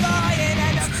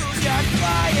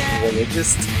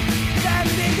 Religious?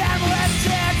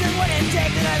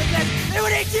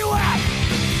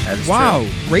 That is Wow, true.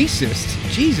 racist.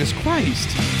 Jesus Christ.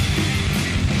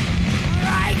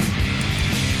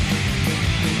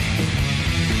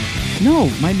 No,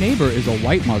 my neighbor is a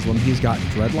white Muslim. He's got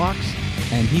dreadlocks,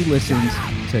 and he listens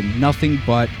to nothing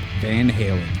but Van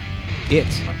Halen. It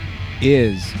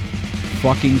is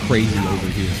fucking crazy over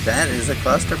here. That is a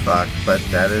clusterfuck, but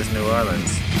that is New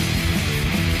Orleans.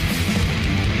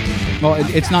 Well,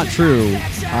 it's not true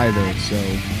either, so...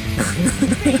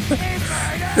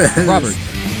 Robert.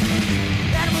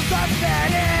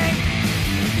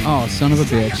 Oh, son of a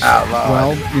bitch. Outlaw.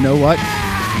 Well, you know what?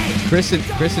 Chris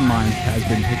and mine has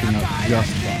been picking up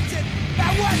just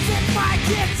fine.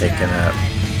 Picking up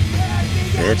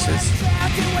bitches.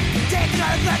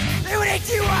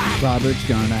 Robert's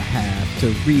gonna have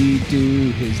to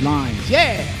redo his lines.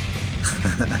 Yeah!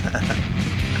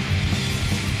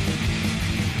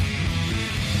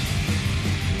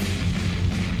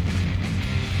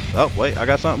 Oh, wait, I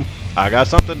got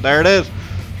something. There it is.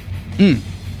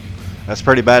 That's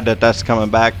pretty bad that's coming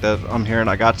back, that I'm hearing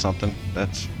I got something.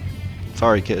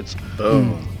 Sorry, kids.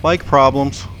 Boom. Like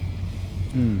problems.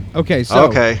 Okay, so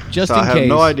Okay, just so in I have case,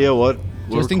 no idea what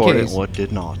Just in recorded case. and what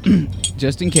did not.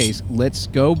 Just in case, let's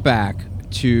go back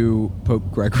to Pope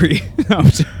Gregory. No, I'm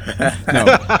sorry.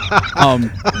 No.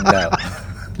 No.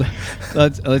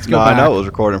 Let's go No, back. I know it was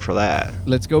recording for that.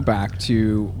 Let's go back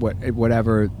to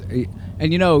whatever.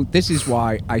 And this is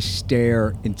why I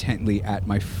stare intently at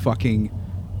my fucking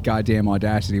goddamn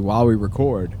Audacity while we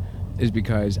record, is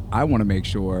because I want to make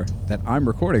sure that I'm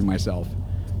recording myself.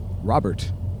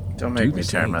 Robert, Don't Do make the me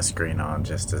turn same. my screen on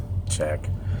just to check.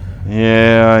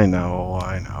 Yeah, I know.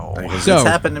 Because So, it's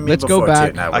happened to me let's go before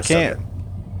back. too. Now I we're so can't. good.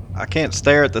 I can't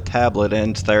stare at the tablet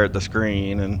and stare at the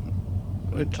screen, and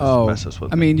it just messes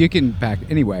with I me. mean, you can back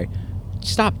anyway.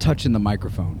 Stop touching the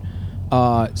microphone.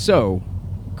 So,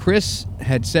 Chris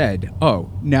had said, "Oh,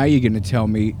 now you're going to tell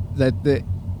me that the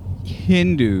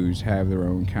Hindus have their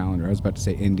own calendar." I was about to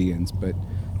say Indians, but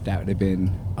that would have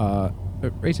been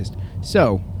racist.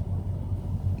 So,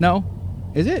 no,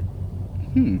 is it?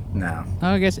 No.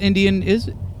 I guess Indian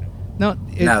is. No,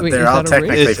 No, wait, they're is all that a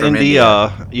technically race? It's from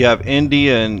India. You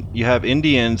have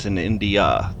Indians in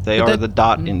India. They But are that- the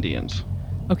dot Indians.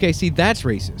 Okay, see, that's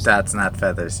racist. That's not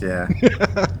feathers, yeah.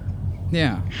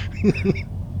 Yeah.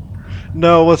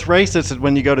 No, what's racist is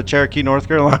when you go to Cherokee, North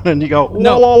Carolina, and you go,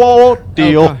 No. whoa, whoa, whoa,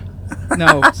 deal. Oh, God.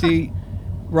 No, see,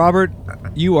 Robert,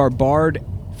 you are barred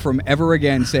from ever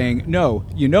again saying, "No,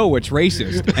 you know what's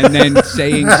racist," and then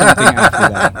saying something after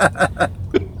that.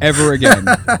 Ever again.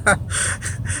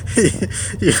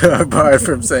 You are barred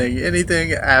from saying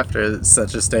anything after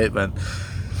such a statement.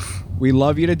 We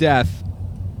love you to death.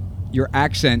 Your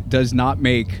accent does not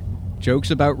make jokes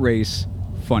about race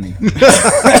funny.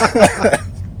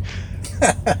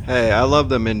 Hey, I love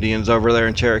them Indians over there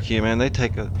in Cherokee, man.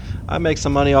 I make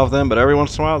some money off them, but every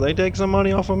once in a while they take some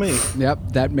money off of me. Yep,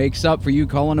 that makes up for you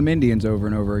calling them Indians over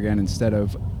and over again instead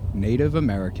of Native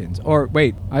Americans. Or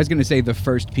wait, I was going to say the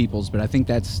First Peoples, but I think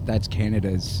that's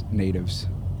Canada's natives.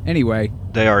 Anyway,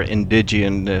 They are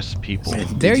indigenous people.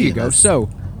 there you go. Indigenous. So,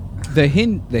 the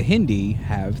Hindi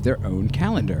have their own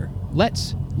calendar.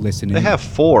 Let's listen in. They have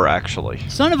 4, actually.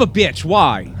 Son of a bitch,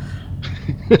 why?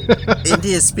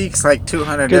 India speaks like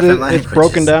 200 Because different languages. it's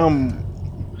broken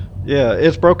down. Yeah,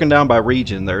 it's broken down by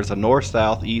region. There's a north,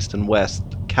 south, east, and west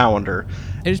calendar.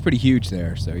 It is pretty huge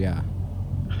there, so yeah.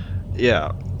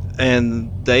 Yeah,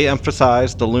 and they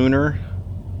emphasize the lunar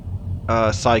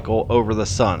cycle over the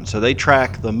sun. So they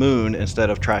track the moon instead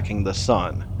of tracking the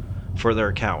sun for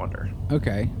their calendar.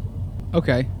 Okay.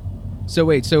 Okay. So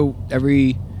wait, so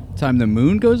every time the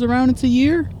moon goes around, it's a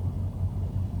year?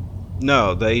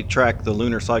 No, they track the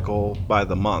lunar cycle by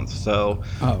the month. So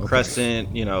Oh, okay.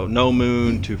 crescent, no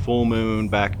moon to full moon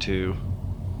back to.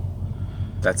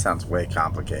 That sounds way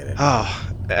complicated.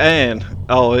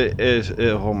 It is.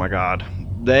 Oh my God,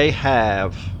 they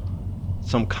have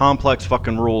some complex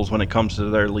fucking rules when it comes to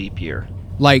their leap year.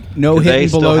 Like, no 'Cause they hitting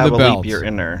still below have the a belt. leap year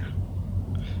in there.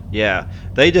 Yeah,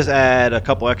 they just add a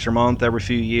couple extra months every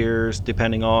few years,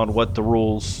 depending on what the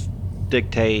rules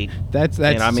dictate. That's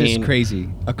And I just mean- crazy.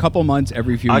 A couple months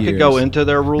every few I years. could go into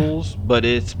their rules, but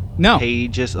it's No.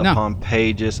 pages No. upon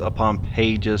pages upon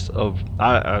pages of.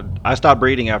 I stopped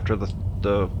reading after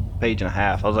the page and a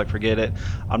half. I was like, forget it.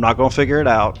 I'm not gonna figure it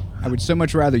out. I would so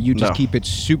much rather you just No. keep it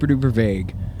super duper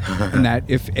vague. And that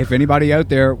if anybody out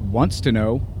there wants to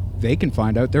know, they can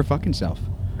find out their fucking self.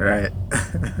 Right.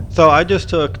 So I just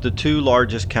took the 2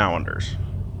 largest calendars.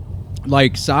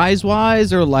 Like size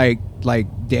wise or like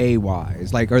day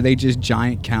wise? Like, are they just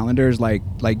giant calendars like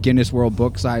Guinness World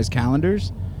Book size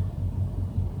calendars?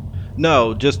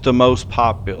 No, just the most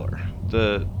popular.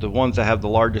 The ones that have the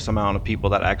largest amount of people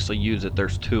that actually use it.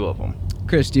 There's 2 of them.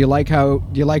 Chris, do you like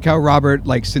how Robert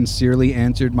sincerely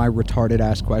answered my retarded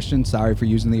ass question? Sorry for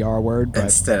using the R word, but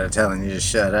Instead of telling you to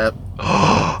shut up.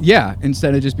 yeah,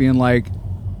 instead of just being like,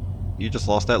 You just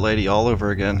lost that lady all over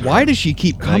again. why does she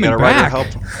keep I coming gotta write her back? help.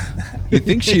 You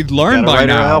think she'd learn Gotta by write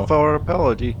her a now? helpful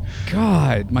apology.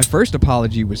 God, my first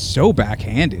apology was so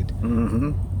backhanded.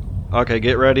 Okay,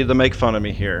 get ready to make fun of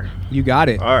me here. You got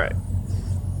it. All right.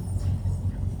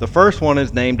 The first one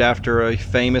is named after a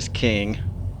famous king,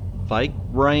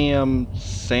 Vikram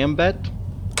Sambet.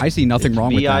 I see nothing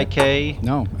wrong with that. Vikram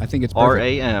No, I think it's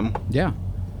perfect. Yeah,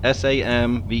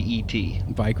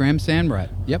 Samvet. Vikram Sandrat.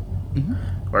 Yep.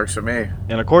 Works for me.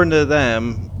 And according to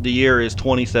them, the year is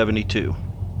 2072.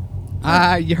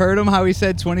 You heard him how he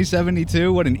said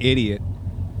 2072? What an idiot.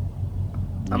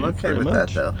 I'm Yeah, okay pretty with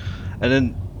much. that, though. And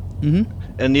then Mm-hmm.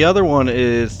 and the other one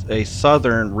is a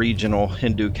southern regional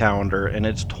Hindu calendar, and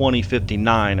it's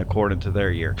 2059 according to their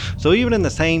year. So even in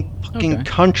the same fucking Okay.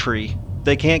 country,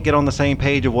 they can't get on the same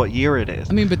page of what year it is.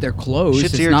 I mean, but they're close.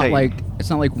 Shit's It's not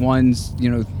irritating. like one's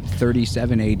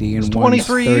 37 AD and It's one's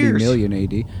 23 30 years. million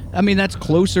AD. I mean, that's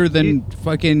closer than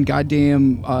fucking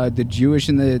goddamn the Jewish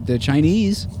and the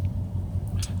Chinese.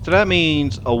 So that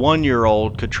means a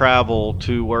 1-year-old could travel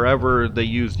to wherever they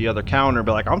use the other calendar and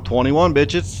be like, I'm 21,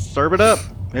 bitches. Serve it up.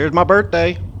 Here's my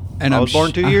birthday. And I I'm was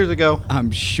born 2 years ago. I'm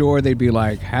sure they'd be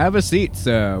like, "Have a seat,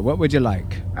 sir. What would you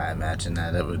like?" I imagine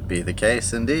that it would be the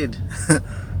case, indeed.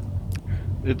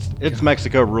 It's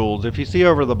Mexico rules. If you see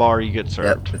over the bar, you get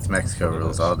served. Yep, it's Mexico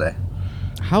rules all day.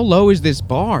 How low is this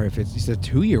bar if it's a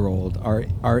 2-year-old?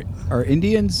 Are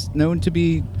Indians known to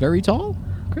be very tall?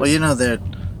 Well, you know, they're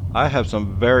I have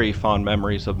some very fond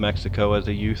memories of Mexico as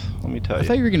a youth. Let me tell I you.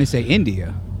 thought you were going to say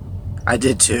India. I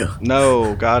did too.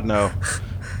 No, God, no.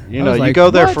 You I know, was you like, go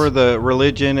there what? for the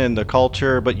religion and the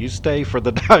culture, but you stay for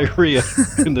the diarrhea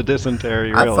and the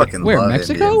dysentery, I really. Where, fucking love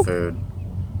Mexico? Indian food.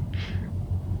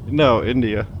 No,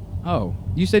 India. Oh,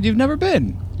 you said you've never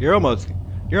been. You're almost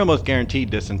guaranteed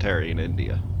dysentery in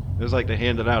India. It was like they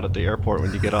hand it out at the airport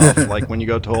when you get off, like when you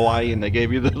go to Hawaii and they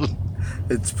gave you the.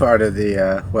 It's part of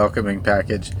the welcoming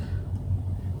package.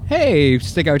 Hey,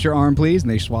 stick out your arm, please.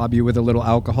 And they swab you with a little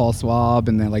alcohol swab,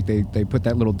 and then they put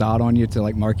that little dot on you to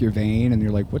like mark your vein, and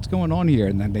you're like, what's going on here?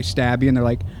 And then they stab you, and they're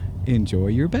like, enjoy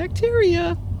your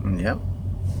bacteria. Yep.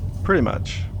 Pretty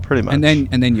much. And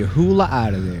then you hula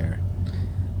out of there,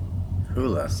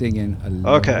 Hula. singing.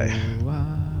 Okay.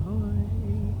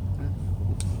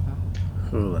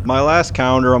 Hula. My last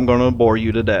calendar, I'm going to bore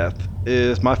you to death,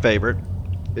 is my favorite.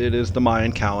 It is the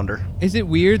Mayan calendar. Is it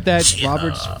weird that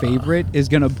Robert's favorite is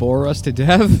gonna bore us to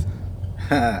death?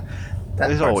 That It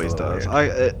part's always a little does.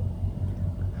 weird.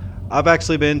 I've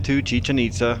actually been to Chichen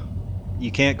Itza.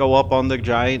 You can't go up on the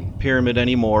giant pyramid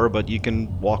anymore, but you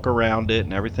can walk around it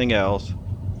and everything else.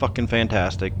 Fucking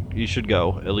fantastic. You should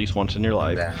go at least once in your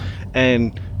life. down.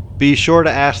 And be sure to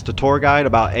ask the tour guide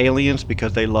about aliens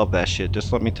because they love that shit.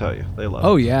 Just let me tell you, they love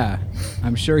Oh it. yeah,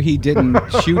 I'm sure he didn't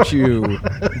shoot you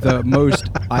the most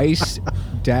ice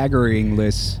daggeringly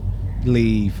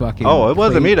fucking. Oh, it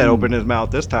wasn't me that blatant- opened his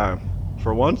mouth this time.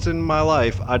 For once in my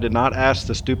life, I did not ask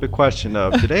the stupid question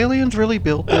of, did aliens really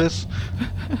build this?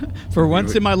 For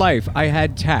once in my life, I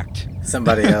had tact.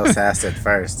 Somebody else asked it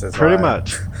first. That's Pretty why.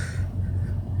 much.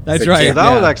 That's It's a right. kid. Because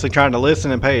I was yeah. actually trying to listen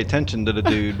and pay attention to the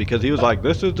dude because he was like,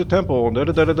 "This is the temple," and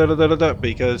da-da-da-da-da-da-da,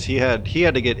 because he had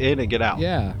to get in and get out.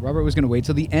 Yeah, Robert was gonna wait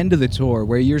till the end of the tour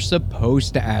where you're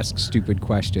supposed to ask stupid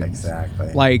questions.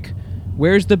 Exactly. Like,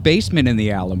 where's the basement in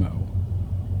the Alamo?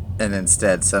 And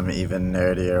instead, some even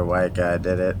nerdier white guy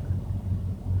did it.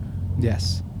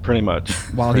 Yes. Pretty much.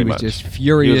 While Pretty he was much. just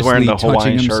furiously He was wearing the touching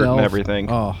Hawaiian himself. shirt and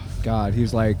everything. Oh God, he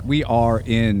was like, "We are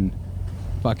in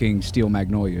fucking Steel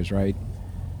Magnolias, right?"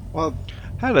 Well,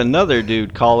 had another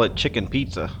dude call it chicken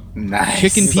pizza. Nice.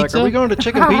 Chicken He's like, pizza? "Are we going to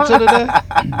chicken pizza today?"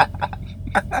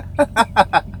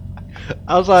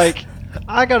 I was like,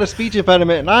 "I got a speech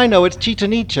impediment, and I know it's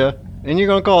Chichen Itza, and you're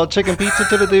gonna call it chicken pizza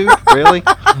to the dude? Really?"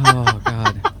 Oh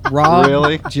God, Rob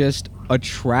Really? just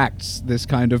attracts this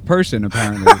kind of person.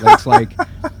 Apparently, it's like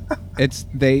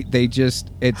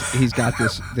he's got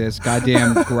this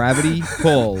goddamn gravity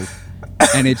pull,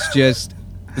 and it's just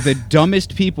the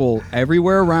dumbest people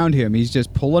everywhere around him. He's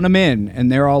just pulling them in, and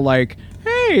they're all like,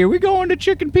 "Hey, we going to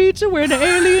Chicken Pizza where the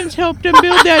aliens helped them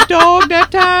build that dog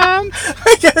that time?"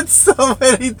 I got so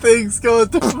many things going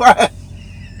through my.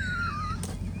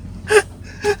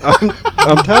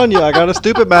 I'm telling you, I got a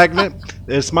stupid magnet.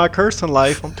 It's my curse in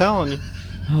life. I'm telling you,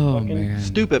 Oh man,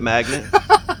 stupid magnet.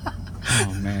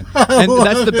 oh man, and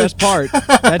that's the best part.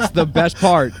 That's the best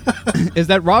part is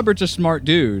that Robert's a smart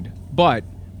dude, but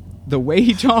the way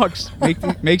he talks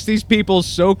makes these people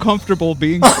so comfortable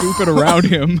being stupid around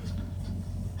him.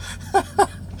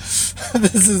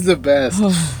 This is the best.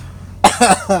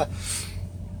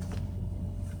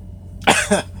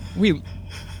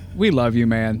 We love you,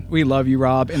 man. We love you,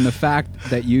 Rob. And the fact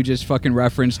that you just fucking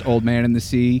referenced Old Man in the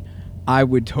Sea, I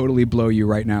would totally blow you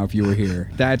right now if you were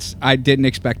here. I didn't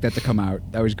expect that to come out.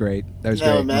 That was great. That was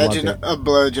Now great. imagine Loved it. a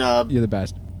blowjob. You're the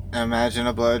best. Imagine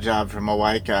a blowjob from a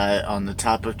white guy on the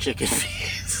top of chicken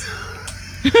feet.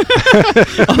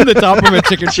 On the top of a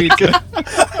chicken pizza.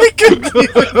 I couldn't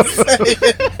even say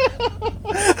it.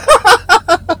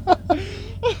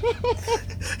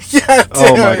 God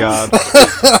Oh damn my it. god.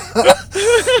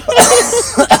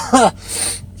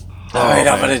 Alright,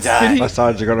 I'm gonna die. My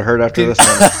sides are gonna hurt after this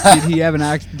one. Did he have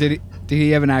an Did he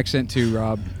have an accent too,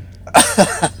 Rob?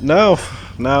 No.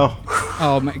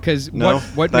 Oh, because No,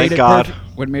 what thank made it God.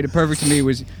 what made it perfect to me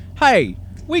was, hey,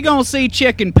 we gonna see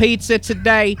Chicken Pizza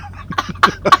today.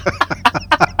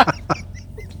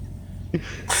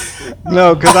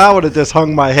 No, because I would have just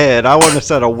hung my head. I wouldn't have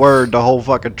said a word the whole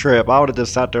fucking trip. I would have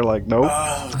just sat there like, nope.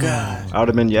 Oh God. I would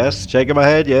have been yes, shaking my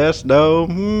head, yes, no,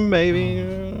 maybe.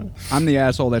 I'm the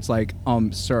asshole that's like,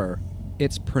 sir,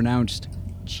 it's pronounced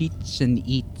Chichen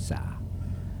Itza.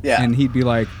 Yeah. And he'd be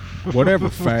like, whatever,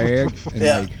 fag. And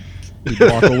Yeah. like, he'd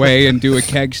walk away and do a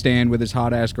keg stand with his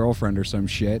hot ass girlfriend or some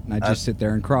shit, and I'd just sit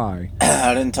there and cry.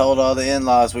 I done told all the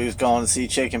in-laws we was going to see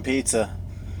Chicken Pizza.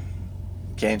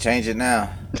 Can't change it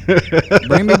now.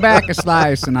 Bring me back a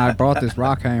slice, and I brought this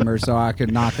rock hammer so I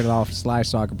could knock it off a slice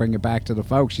so I could bring it back to the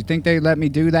folks. You think they'd let me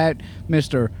do that,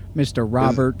 Mr.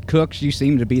 Robert Cooks? You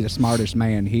seem to be the smartest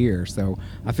man here, so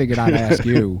I figured I'd ask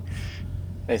you.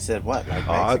 They said what? Like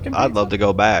Oh, Mexican I'd pizza? love to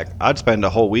go back. I'd spend a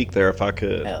whole week there if I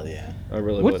could. Hell yeah. I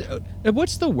really would.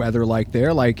 What's the weather like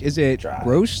there? Like, is it Dry.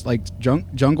 gross? Like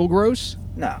jungle gross?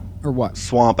 No. Or what?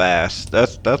 Swamp ass.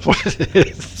 That's what it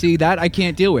is. See, that I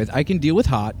can't deal with. I can deal with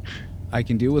hot. I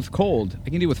can deal with cold. I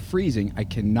can deal with freezing. I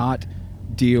cannot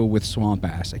deal with swamp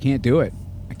ass. I can't do it.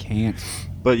 I can't.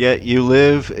 But yet you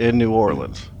live in New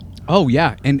Orleans. Oh,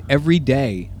 yeah. And every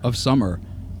day of summer,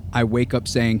 I wake up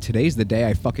saying, today's the day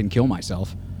I fucking kill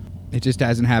myself. It just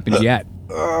hasn't happened yet.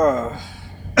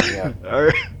 Yeah.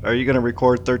 Are you going to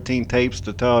record 13 tapes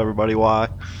to tell everybody why?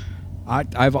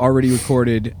 I've already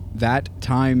recorded that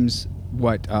times,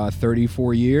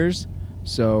 34 years?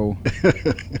 So,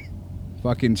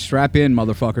 fucking strap in,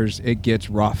 motherfuckers. It gets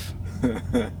rough.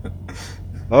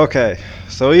 Okay,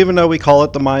 so even though we call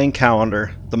it the Mayan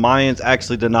calendar, the Mayans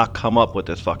actually did not come up with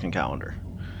this fucking calendar.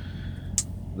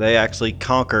 They actually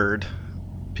conquered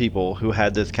people who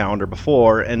had this calendar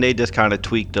before, and they just kind of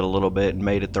tweaked it a little bit and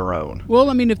made it their own. Well,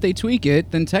 I mean, if they tweak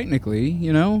it, then technically,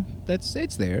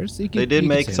 it's theirs. You can, They did you can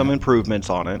make say some that. improvements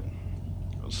on it,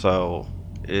 so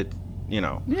it,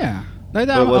 Yeah.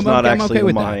 it was not I'm actually okay the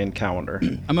with Mayan calendar.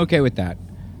 that. I'm okay with that.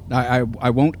 I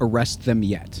won't arrest them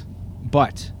yet,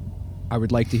 but I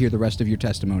would like to hear the rest of your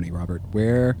testimony, Robert.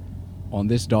 Where on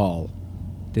this doll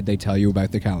did they tell you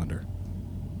about the calendar?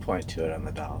 Point to it on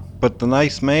the doll. But the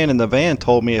nice man in the van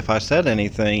told me if I said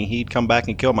anything, he'd come back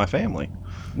and kill my family.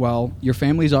 Well, your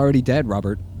family's already dead,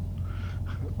 Robert,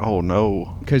 Oh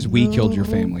no. because we killed your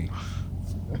family.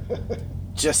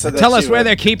 Just so that Tell us you where would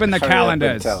they're keeping the hurry up and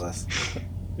calendars. Tell us.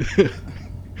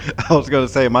 I was going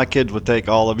to say, my kids would take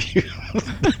all of you.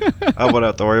 I wouldn't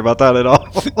have to worry about that at all.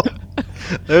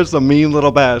 There's some mean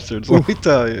little bastards, let me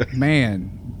tell you.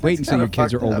 Man, wait until kinda your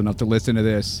kids are fucked old up. enough to listen to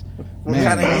this. What Man.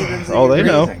 kind of heathens are Oh, you they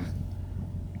know. raising?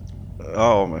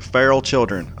 Oh, my feral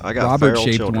children. I got feral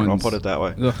Robert-shaped children, ones. I'll put it that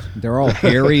way. Ugh, they're all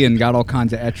hairy and got all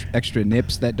kinds of extra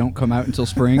nips that don't come out until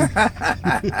spring.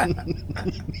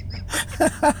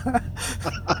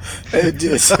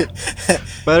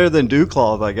 Better than dew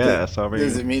claws, I guess. I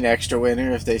Does it mean, mean extra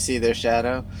winter if they see their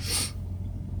shadow?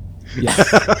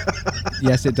 Yes.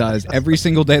 Yes, it does. Every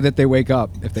single day that they wake up,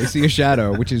 if they see a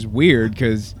shadow, which is weird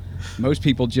because most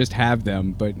people just have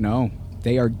them, but no,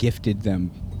 they are gifted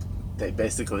them. They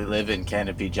basically live in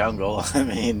Canopy Jungle. I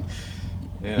mean,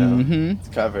 you know, it's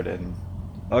covered in.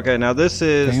 okay, now this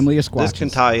Family of this can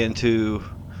Squatches. tie into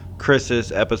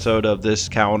Chris's episode of This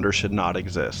Calendar Should Not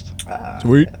Exist.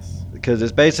 Sweet. Yes. Because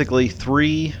it's basically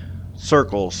 3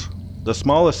 circles. The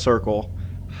smallest circle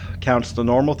counts the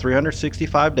normal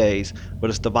 365 days, but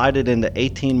it's divided into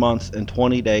 18 months and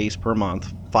 20 days per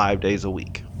month, 5 days a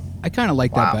week. I kind of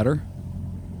like Wow. that better.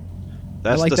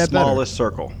 That's like the that better. smallest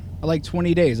circle. I like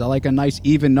 20 days. I like a nice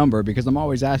even number because I'm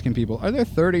always asking people, are there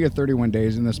 30 or 31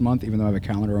 days in this month? Even though I have a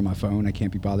calendar on my phone, I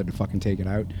can't be bothered to fucking take it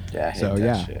out. Yeah, I hate So that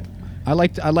yeah, shit. I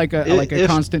like a If-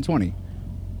 constant 20.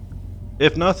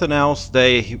 If nothing else,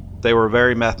 they were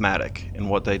very mathematic in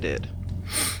what they did.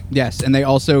 Yes, and they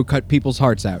also cut people's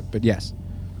hearts out. But yes,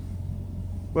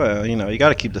 Well, you know, you got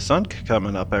to keep the sun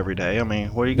coming up every day. I mean,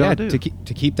 what are you yeah, going to do?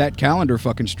 to keep that calendar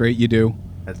fucking straight, you do.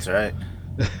 That's right.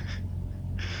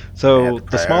 So They have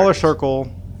the smaller priorities.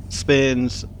 circle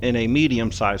spins in a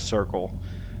medium-sized circle.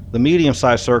 The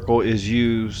medium-sized circle is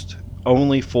used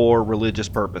only for religious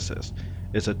purposes.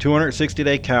 It's a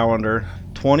 260-day calendar,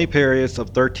 20 periods of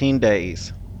 13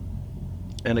 days.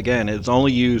 And again, it's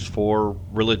only used for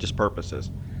religious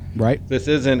purposes. Right? This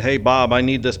isn't, hey, Bob, I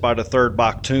need this by the 3rd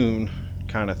Baktun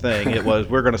kind of thing. It was,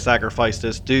 we're going to sacrifice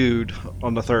this dude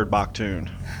on the 3rd Baktun.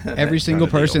 Every single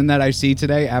kinda deal. person that I see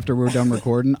today after we're done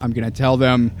recording, I'm gonna tell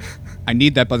them, I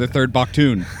need that by the 3rd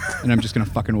Baktun, and I'm just gonna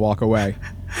fucking walk away.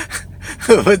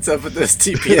 What's up with those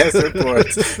TPS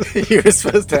reports? You were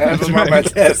supposed to have them on my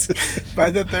desk by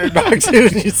the 3rd box,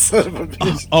 dude. You son of a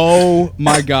bitch. Oh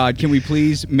my God! Can we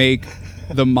please make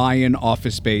the Mayan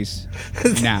office space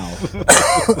now?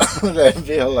 That'd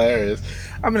be hilarious.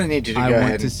 I'm gonna need you to I go want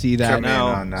ahead to and see that come in now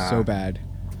on, so bad.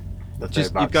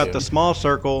 You've got the small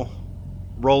circle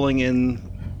rolling in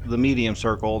the medium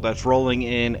circle that's rolling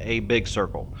in a big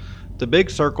circle. The big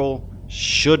circle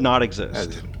should not exist.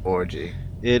 That's an orgy.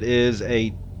 It is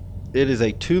a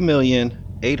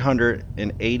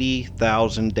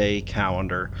 2,880,000 day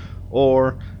calendar,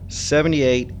 or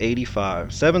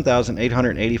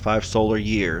 7,885 solar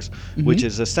years, which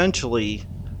is essentially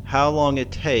how long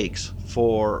it takes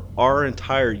for our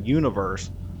entire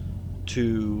universe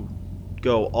to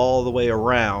go all the way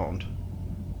around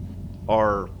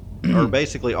or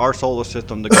basically our solar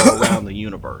system to go around the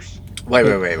universe. Wait.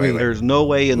 There's no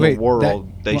way in the world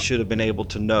that- they should have been able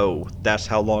to know that's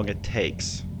how long it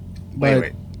takes.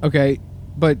 Wait. Okay,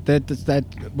 but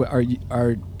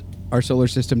our solar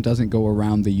system doesn't go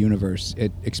around the universe.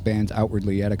 It expands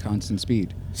outwardly at a constant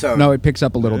speed. So No, it picks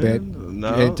up a little bit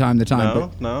No, time to time. No,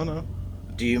 but no.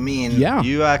 do you mean yeah.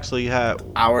 You actually have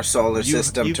our solar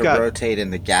system you've to got- rotate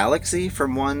in the galaxy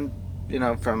from one,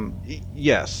 from...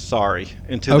 yes, sorry,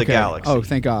 into the Okay. galaxy. Oh,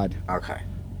 thank God. Okay.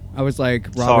 I was like,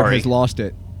 Robert Sorry. has lost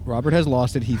it. Robert has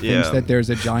lost it. He thinks Yeah. that there's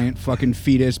a giant fucking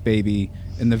fetus baby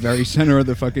in the very center of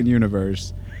the fucking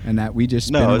universe, and that we just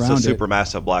spin No, it's around a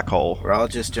supermassive black hole. We're all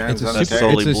just germs It's a on That's the super-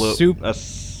 Terra. solely it's a blue. sup-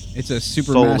 That's It's a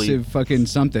solely- supermassive fucking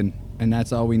something, and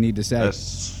that's all we need to say.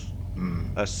 That's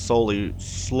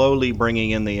slowly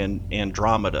bringing in the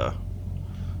Andromeda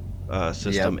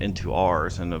system into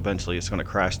ours, and eventually it's going to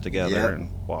crash together Yep. and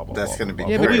blah blah. That's blah, gonna be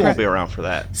blah, Yeah, blah. but we cra- won't be around for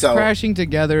that. So, Crashing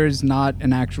together is not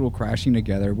an actual crashing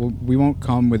together. We won't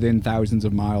come within thousands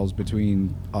of miles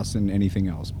between us and anything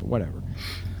else, but whatever.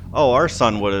 Oh, our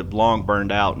sun would have long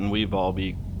burned out, and we'd all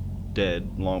be dead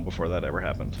long before that ever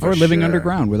happened. Or living sure.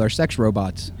 underground with our sex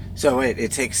robots. so wait,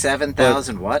 it takes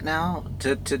 7,000 what now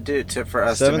for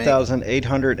us to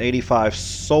 7,885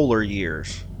 solar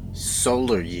years make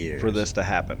solar years for this to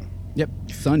happen. Yep,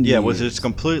 sun Yeah, years. which is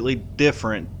completely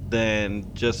different than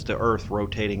just the Earth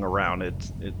rotating around.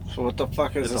 It's So what the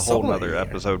fuck is it's a a whole solar nother year?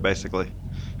 episode, basically.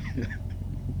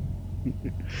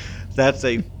 That's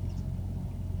a.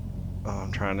 Oh,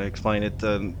 I'm trying to explain it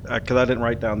because I didn't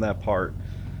write down that part,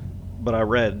 but I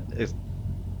read it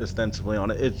extensively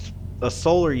on it. It's a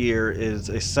solar year is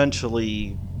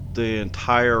essentially the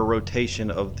entire rotation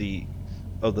of the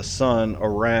sun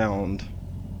around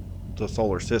the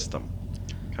solar system.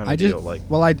 Kind of deal, like.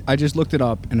 Well, I just looked it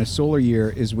up, and a solar year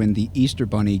is when the Easter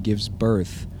Bunny gives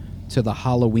birth to the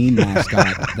Halloween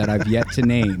mascot that I've yet to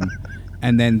name,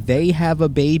 and then they have a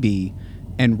baby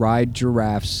and ride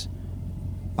giraffes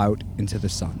out into the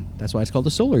sun. That's why it's called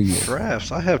a solar year.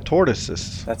 Giraffes. I have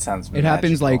tortoises. That sounds It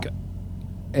happens magical.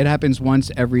 it happens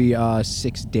once every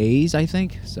 6 days, I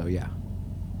think. So yeah.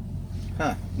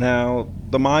 Now,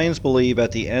 the Mayans believe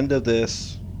at the end of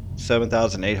this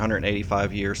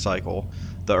 7,885 year cycle,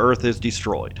 the Earth is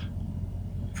destroyed.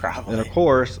 Probably. And of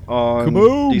course, on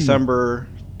Kaboom! December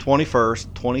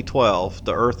 21st, 2012,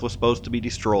 the Earth was supposed to be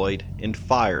destroyed in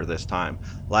fire this time.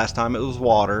 Last time it was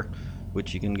water,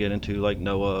 which you can get into, like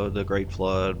Noah, the Great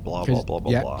Flood, blah, blah, 'Cause- blah,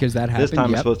 blah, yeah, blah. 'cause that This happened, time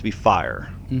it's yep. supposed to be fire.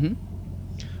 Mhm.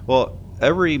 Well,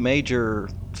 every major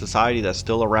society that's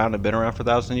still around and been around for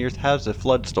 1,000 years has a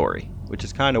flood story, which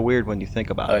is kind of weird when you think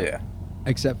about Oh it. yeah.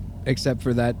 Except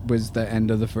for that was the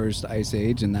end of the first ice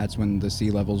age, and that's when the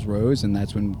sea levels rose, and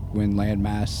that's when land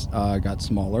mass got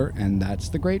smaller, and that's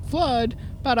the Great Flood.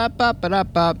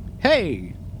 Ba-da-ba-ba-da-ba.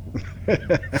 Hey!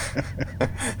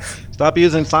 Stop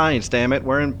using science, damn it.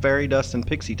 We're in fairy dust and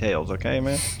pixie tales, okay,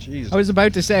 man? Jesus. I was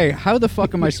about to say, how the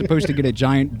fuck am I supposed to get a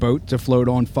giant boat to float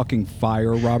on fucking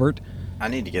fire, Robert? I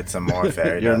need to get some more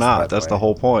fairy You're dust, by not. That's the way.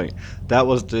 whole point. That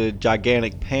was the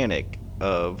gigantic panic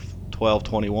of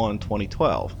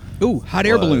 12/21/2012. Ooh, hot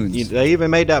air Was- balloons. They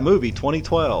even made that movie,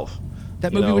 2012.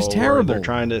 That You movie was know, where terrible. They're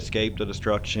trying to escape the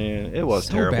destruction. It was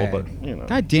So terrible, bad. but you know.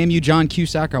 God damn you, John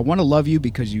Cusack. I want to love you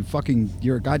because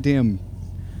you're a goddamn.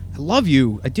 I love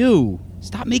you. I do.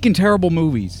 Stop making terrible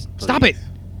movies. Stop it.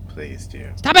 Please,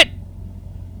 dear. Stop it.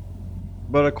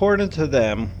 But according to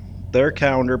them, their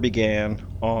calendar began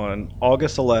on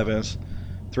August 11th,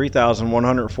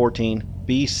 3114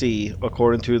 BC,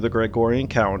 according to the Gregorian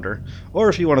calendar. Or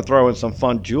if you want to throw in some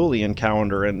fun Julian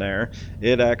calendar in there,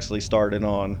 it actually started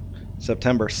on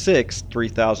September 6th,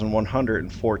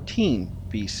 3114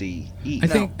 BCE.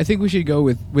 I think we should go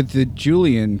with the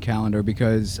Julian calendar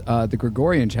because the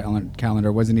Gregorian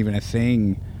calendar wasn't even a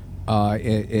thing.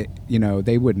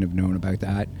 They wouldn't have known about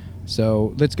that.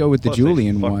 So let's go with the Plus, they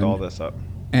Julian fucked one. all this up.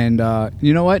 And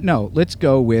you know what? No, let's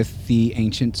go with the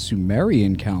ancient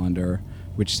Sumerian calendar,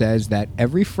 which says that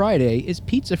every Friday is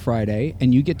Pizza Friday,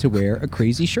 and you get to wear a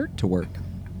crazy shirt to work.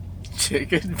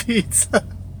 Chicken pizza.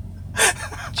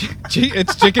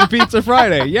 It's Chicken Pizza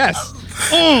Friday. Yes.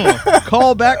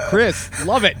 Call back Chris.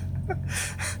 Love it.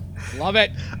 Love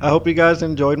it. I hope you guys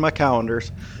enjoyed my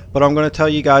calendars, but I'm going to tell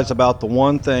you guys about the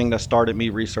one thing that started me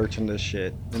researching this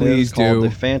shit. And Please it's called do.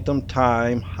 the phantom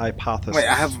time hypothesis. Wait,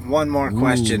 I have one more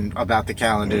question about the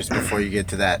calendars before you get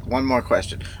to that. One more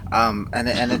question, and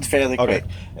it's fairly Okay.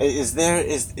 quick. Is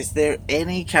there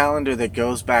any calendar that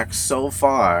goes back so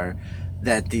far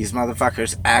that these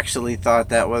motherfuckers actually thought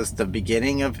that was the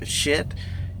beginning of shit?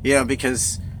 You know,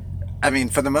 because I mean,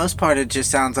 for the most part, it just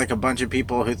sounds like a bunch of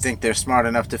people who think they're smart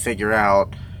enough to figure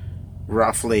out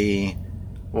roughly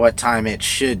what time it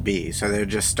should be. So they're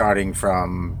just starting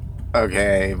from,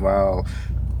 okay, well,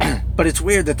 but it's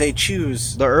weird that they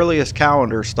choose. The earliest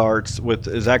calendar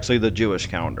is actually the Jewish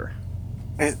calendar.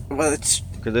 Well, it's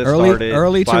Because it started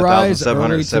Early to rise,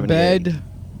 early to 5778. bed.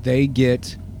 They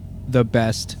get the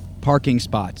best parking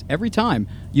spots every time.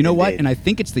 You know what? Indeed. And I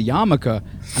think it's the yarmulke.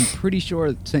 I'm pretty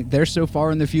sure they're so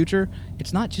far in the future.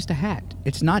 It's not just a hat.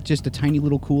 It's not just a tiny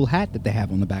little cool hat that they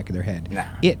have on the back of their head. Nah.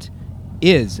 It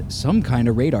is some kind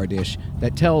of radar dish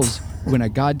that tells when a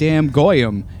goddamn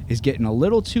goyim is getting a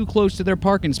little too close to their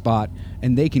parking spot,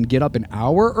 and they can get up an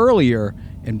hour earlier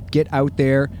and get out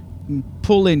there,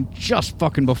 pull in just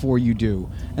fucking before you do.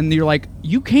 And you're like,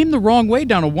 you came the wrong way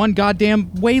down a one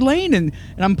goddamn way lane, and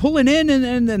I'm pulling in,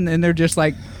 and they're just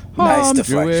like, oh, Nice I'm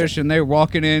deflection. Jewish, and they're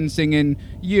walking in singing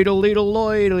yiddle little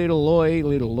loy, little loy,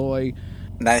 little loy.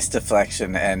 nice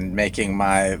deflection and making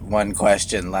my one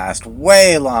question last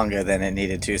way longer than it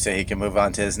needed to so he can move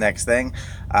on to his next thing.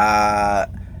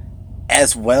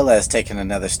 As well as taking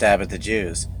another stab at the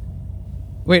Jews.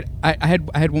 Wait, I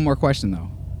had one more question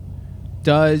though.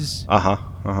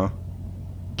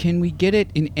 Can we get it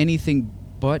in anything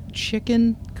but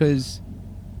chicken? Because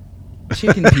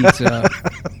chicken pizza,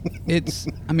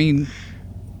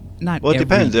 not Well, it every-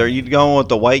 depends. Are you going with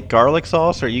the white garlic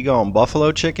sauce, or are you going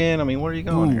buffalo chicken? I mean, where are you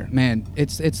going Ooh, here? man,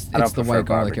 it's I the don't prefer white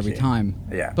garlic every barbecue. time.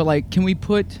 Yeah. But like, can we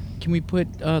put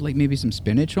like maybe some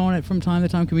spinach on it from time to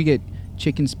time? Can we get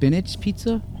chicken spinach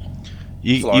pizza?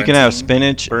 You can have Florentine.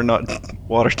 spinach or not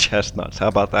water chestnuts. How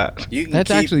about that? You can That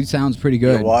keep actually sounds pretty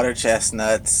your good. water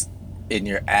chestnuts in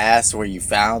your ass where you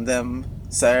found them,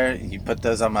 sir. You put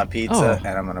those on my pizza, Oh.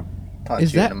 and I'm gonna punch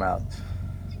Is you that- in the mouth.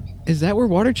 Is that where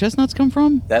water chestnuts come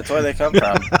from? That's where they come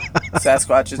from.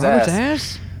 Sasquatch's Robert's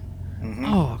ass. ass? Mhm.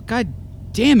 Oh, god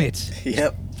damn it.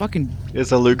 Yep. Fucking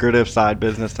It's a lucrative side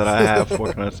business that I have.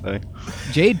 What can I say?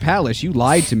 Jade Palace, you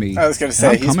lied to me. I was gonna And say,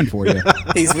 I'm he's- coming for you.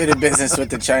 He's been in business with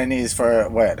the Chinese for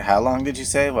what? How long did you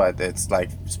say? What? It's like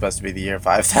supposed to be the year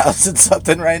 5000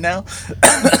 something right now.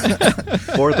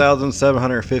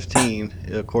 4,715,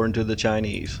 according to the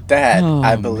Chinese. That Oh,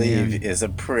 I believe man. is a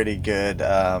pretty good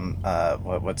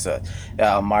what's a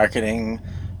marketing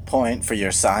point for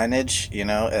your signage. You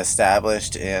know,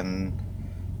 established in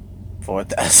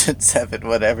 4007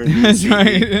 whatever. That's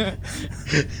BC.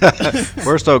 right.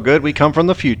 We're so good, we come from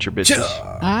the future, bitches.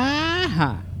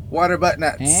 Aha. Water butt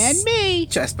nuts And me.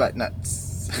 chest butt nuts.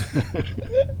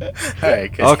 All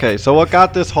right. Chris. Okay, so what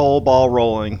got this whole ball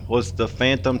rolling was the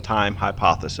phantom time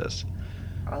hypothesis,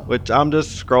 which I'm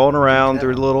just scrolling around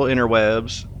through the little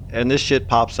interwebs, and this shit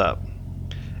pops up.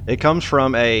 It comes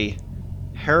from a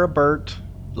Heribert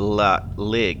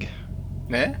Lig,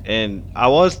 Yeah. and I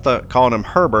was calling him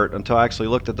Herbert until I actually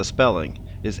looked at the spelling.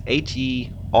 It's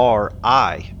Heribert.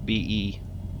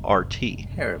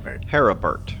 Heribert.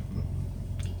 Heribert,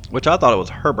 which I thought it was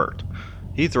Herbert.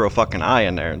 He threw a fucking I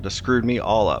in there and just screwed me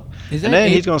all up. Is And that then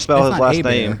A- he's going to spell it's his not last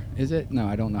A-Bear, name. Is it? No,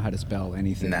 I don't know how to spell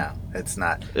anything. No, it's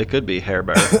not. It could be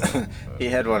Herbert. He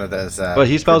had one of those. But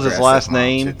he spells his progressive last moms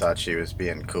name- Who thought she was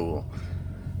being cool.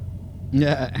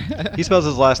 Yeah. He spells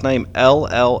his last name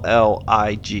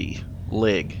Llig.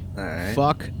 Lig. All right.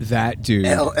 Fuck that dude.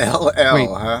 LLL, Wait.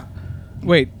 huh?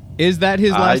 Wait, is that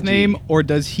his last IG. name, or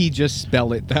does he just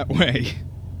spell it that way?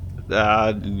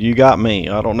 You got me.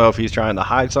 I don't know if he's trying to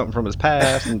hide something from his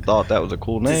past and thought that was a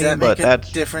cool Does name, that but make a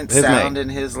that's different his sound name. in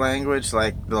his language?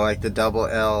 Like the double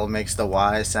L makes the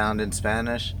Y sound in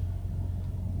Spanish?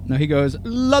 No, he goes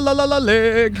la la la la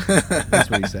leg. That's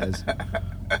what he says.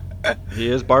 He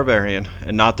is barbarian,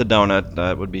 and not the donut.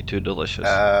 That would be too delicious.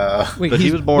 Wait, But he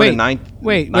he's- was born wait, in ninth.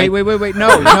 Wait. No.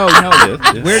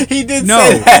 Yes. We're, He did no.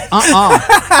 say that.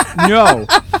 No.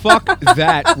 Fuck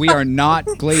that. We are not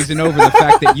glazing over the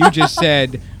fact that you just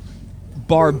said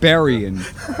barbarian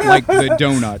like the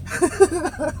donut.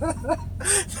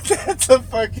 That's a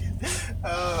fucking.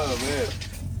 Oh man.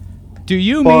 Do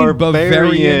you mean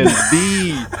Bavarian?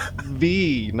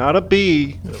 B, not a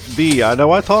B. B. I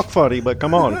know I talk funny, but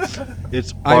come on,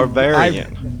 it's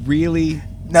barbarian. I really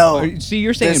No. See,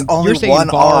 you're saying There's only you're saying one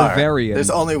R. Bavarian. There's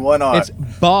only one R. It's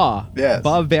Yes.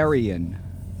 Bavarian.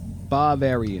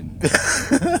 Bavarian.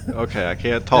 Okay, I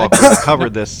can't talk. We've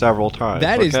covered this several times.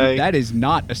 Okay? That is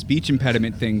not a speech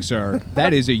impediment thing, sir.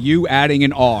 That is a you adding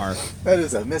an R. That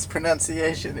is a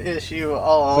mispronunciation issue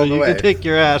all So the you way. can take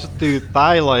your ass to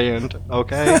Thailand,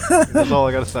 okay? That's all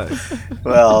I gotta say.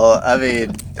 Well, I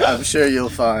mean, I'm sure you'll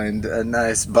find a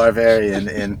nice Bavarian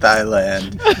in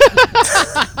Thailand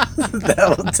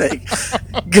that will take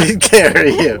good care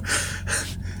of you.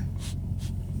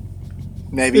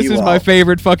 Maybe This you is won't. my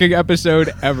favorite fucking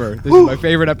episode ever. This is my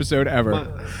favorite episode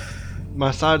ever.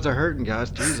 My sides are hurting,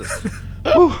 guys. Jesus.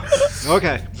 Whew.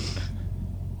 Okay.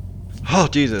 Oh,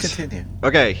 Jesus. Continue.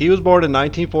 Okay, he was born in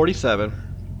 1947.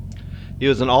 He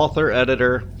was an author,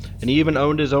 editor, and he even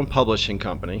owned his own publishing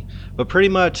company. But pretty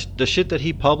much the shit that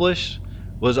he published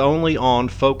was only on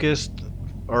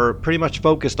pretty much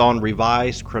focused on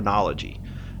revised chronology.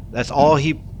 That's all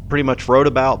he pretty much wrote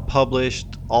about, published,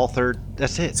 authored.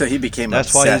 That's it. So he became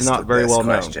That's why obsessed he's not with very this well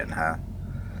known. question, huh?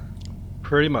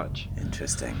 Pretty much.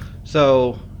 Interesting.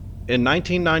 So, in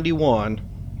 1991,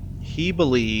 he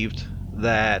believed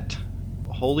that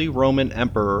Holy Roman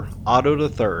Emperor Otto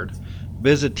III,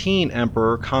 Byzantine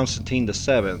Emperor Constantine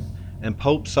VII, and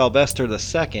Pope Sylvester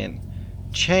II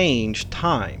changed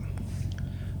time.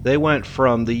 They went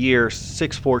from the year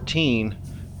 614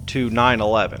 to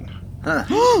 911.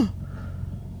 Huh.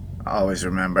 Always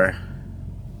remember.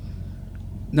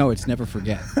 No, it's never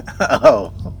forget.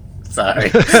 Oh, sorry.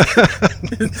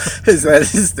 is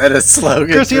that a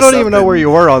slogan? Chris, you for don't even know something? where you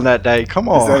were on that day. Come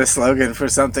Is that on. a slogan for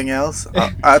something else?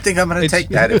 I think I'm going to It's- take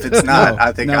that. If it's not, No,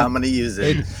 I think no. I'm going to use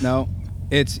it. No,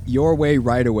 it's your way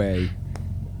right away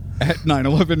at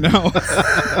 9/11 now.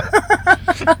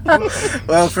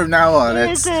 Well, from now on, Oh,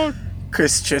 it's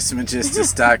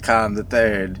ChrisTrismegistus.com the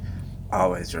third.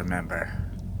 Always remember.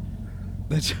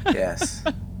 That's- Yes.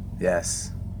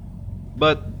 Yes.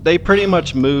 But they pretty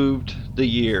much moved the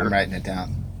year I'm writing it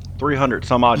down. 300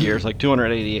 some odd years, like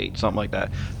 288, something like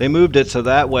that. They moved it so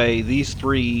that way these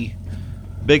three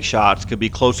big shots could be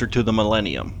closer to the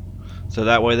millennium. So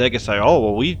that way they could say, oh,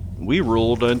 well, we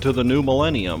ruled into the new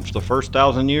millennium. The first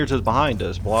 1,000 years is behind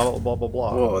us, blah, blah, blah, blah,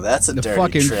 blah. Whoa, that's a the dirty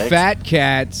fucking trick. fat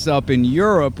cats up in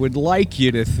Europe would like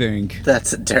you to think.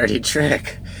 That's a dirty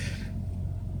trick.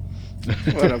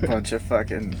 What a bunch of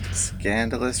fucking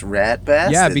scandalous rat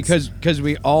bastards. Yeah, because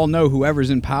we all know whoever's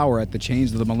in power at the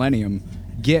change of the millennium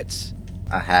gets.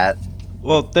 a hat.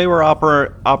 Well, they were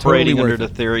operating worth under the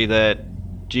it. theory that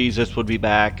Jesus would be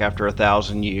back after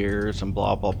 1,000 years and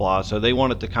blah, blah, blah. So they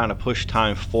wanted to kind of push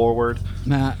time forward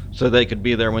Nah, so they could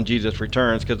be there when Jesus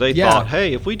returns, because they Yeah. thought,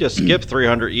 hey, if we just skip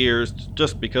 300 years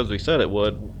just because we said it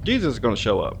would, Jesus is going to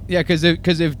show up. yeah, because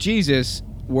if Jesus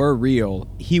were real,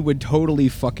 he would totally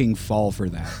fucking fall for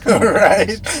that.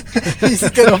 Right? He's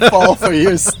gonna fall for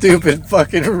your stupid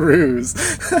fucking ruse.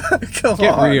 Come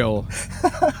Get on. real.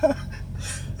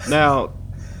 Now,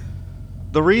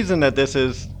 the reason that this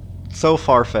is so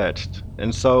far-fetched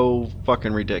and so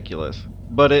fucking ridiculous,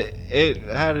 but it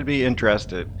had to be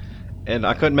interested, and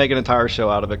I couldn't make an entire show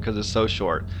out of it because it's so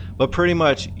short, but pretty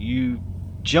much you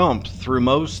jumped through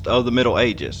most of the Middle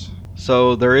Ages.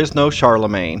 So there is no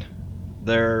Charlemagne,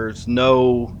 there's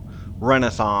no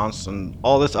Renaissance, and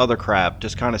all this other crap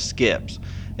just kind of skips.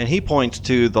 And he points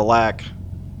to the lack.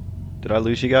 Did I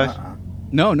lose you guys?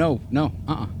 No.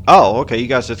 Oh, okay. You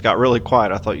guys just got really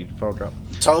quiet. I thought your phone dropped.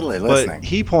 Totally But listening.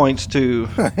 he points to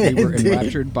We were Indeed.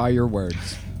 enraptured by your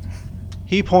words.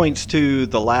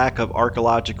 the lack of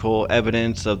archaeological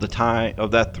evidence of the time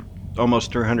of that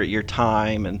almost 300-year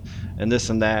time and this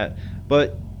and that.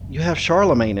 But you have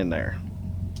Charlemagne in there,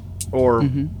 or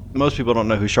most people don't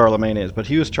know who Charlemagne is, but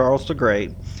he was Charles the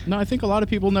Great. No, I think a lot of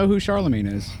people know who Charlemagne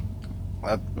is.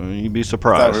 You'd be I thought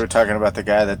surprised. we were talking about the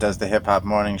guy that does the hip hop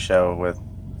morning show with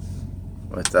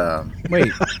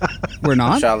Wait, we're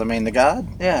not? Charlemagne the God.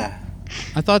 Yeah.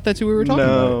 I thought that's who we were talking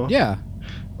No. about. Yeah.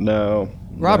 No,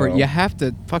 Robert, no. you have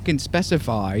to fucking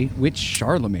specify which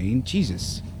Charlemagne.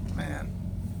 Jesus. Man.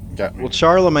 Got me. Well,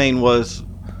 Charlemagne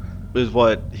is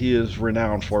what he is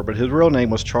renowned for, but his real name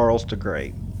was Charles the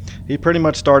Great. He pretty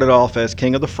much started off as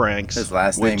king of the Franks. His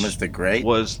last name which was the Great.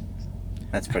 Was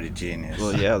That's pretty genius.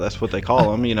 well, yeah, that's what they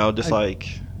call him. You know, just like.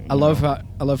 I love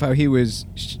how he was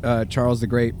Charles the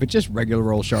Great, but just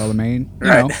regular old Charlemagne. You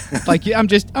Right. know, like I'm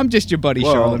just your buddy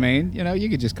Well- Charlemagne. You know, you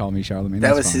could just call me Charlemagne.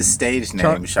 that That's was his fine. stage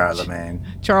name, Char- Charlemagne.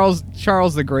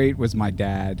 Charles the Great was my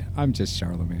dad. I'm just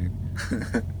Charlemagne.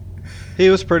 He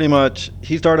was pretty much.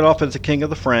 He started off as the king of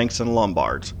the Franks and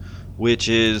Lombards, which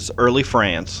is early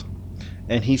France,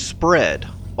 and he spread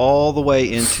all the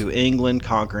way into England,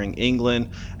 conquering England,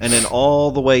 and then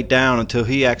all the way down until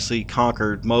he actually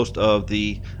conquered most of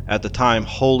the, at the time,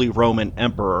 Holy Roman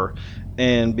Emperor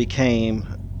and became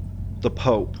the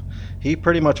Pope. He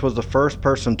pretty much was the first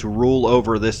person to rule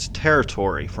over this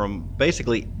territory from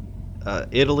basically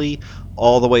Italy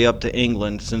all the way up to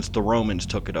England since the Romans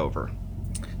took it over.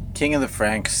 King of the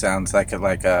Franks sounds like a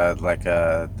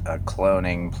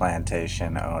cloning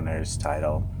plantation owner's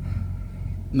title.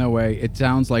 No way. It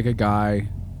sounds like a guy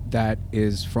that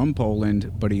is from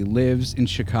Poland, but he lives in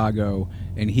Chicago,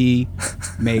 and he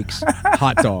makes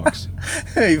hot dogs.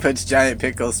 He puts giant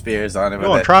pickle spears on him. You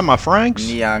want to try my Franks?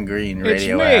 Neon green It's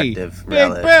me, radioactive Big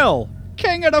relish. Bill,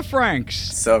 King of the Franks.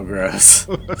 So gross.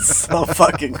 So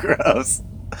fucking gross.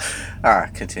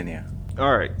 Continue.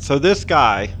 All right, so this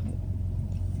guy,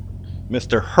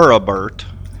 Mr. Herbert,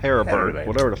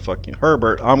 whatever the fuck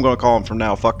Herbert, I'm going to call him from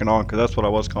now fucking on because that's what I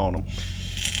was calling him.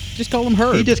 Just call him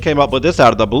Herb. He just came up with this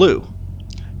out of the blue.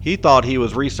 He thought he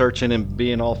was researching and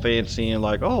being all fancy and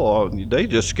like, oh, they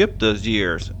just skipped those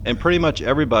years. And pretty much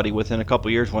everybody within a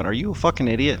couple years went, are you a fucking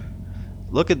idiot?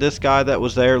 Look at this guy that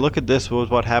was there. Look at this was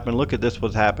what happened. Look at this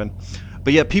what happened.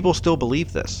 But yet people still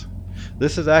believe this.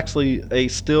 This is actually a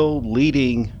still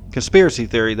leading conspiracy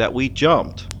theory that we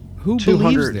jumped Who believes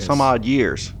 200 this? some odd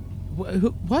years.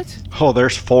 What? Oh,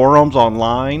 there's forums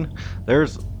online.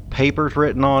 There's papers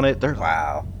written on it. There's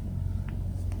Wow.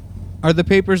 Are the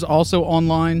papers also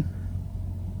online?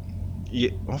 Yeah,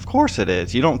 of course it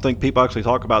is. You don't think people actually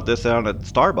talk about this down at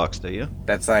Starbucks, do you?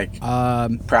 That's like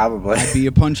Um, probably. I'd be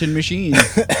a punching machine.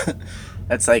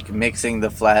 That's like mixing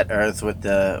the flat Earth with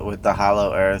the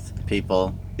hollow Earth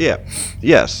people. Yeah.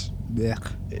 Yes.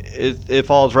 Blech. It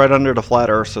falls right under the Flat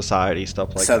Earth Society,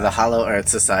 stuff like So that. the Hollow Earth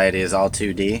Society is all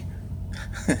 2D.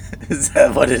 Is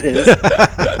that what it is?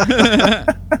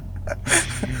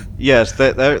 Yes,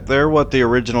 they're what the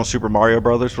original Super Mario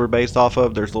Brothers were based off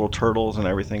of. There's little turtles and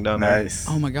everything down there. Nice.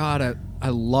 Oh my god, I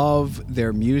love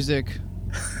their music.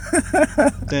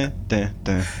 Dun, dun, dun,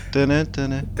 dun, dun, dun,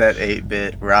 dun. That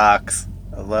 8-bit rocks.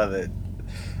 I love it.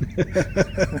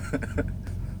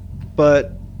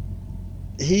 But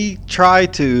he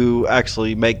tried to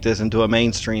actually make this into a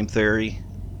mainstream theory,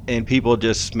 and people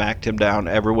just smacked him down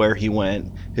everywhere he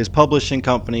went. His publishing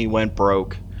company went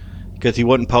broke because he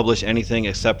wouldn't publish anything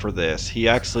except for this. He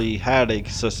actually had a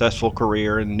successful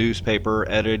career in newspaper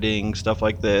editing, stuff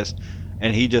like this,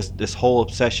 and this whole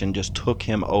obsession just took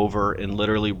him over and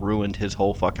literally ruined his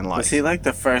whole fucking life. Was he like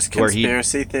the first Where he-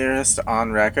 conspiracy theorist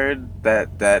on record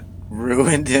that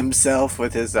ruined himself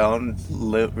with his own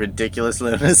ridiculous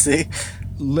lunacy?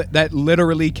 That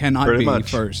literally cannot Pretty be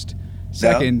much. first.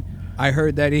 Second, I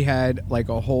heard that he had like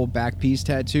a whole back piece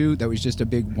tattoo that was just a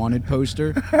big wanted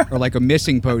poster or like a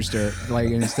missing poster. Like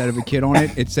instead of a kid on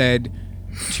it, it said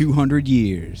 200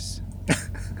 years.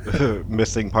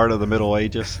 Missing part of the Middle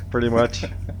Ages, pretty much.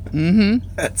 Mm-hmm.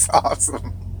 That's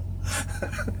awesome.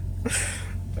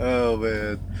 Oh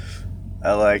man,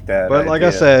 I like that. But like I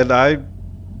idea. said,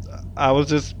 I was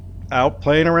just out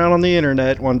playing around on the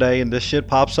internet one day, and this shit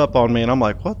pops up on me, and I'm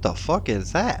like, what the fuck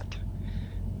is that?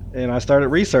 And I started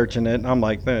researching it, and I'm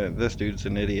like, man, this dude's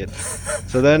an idiot.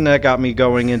 So then that got me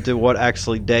going into what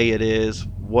actually day it is,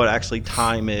 what actually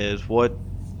time is, what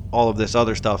all of this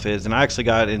other stuff is, and I actually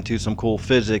got into some cool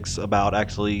physics about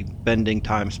actually bending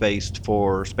time-space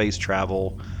for space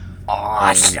travel.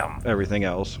 Awesome. And everything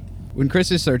else. When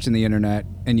Chris is searching the internet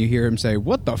and you hear him say,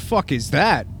 "What the fuck is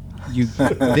that?"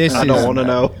 This I don't want to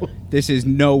know. This is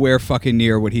nowhere fucking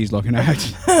near what he's looking at.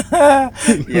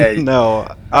 Yeah. No,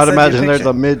 I'd send you a imagine there's picture.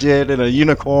 a midget and a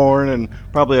unicorn and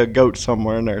probably a goat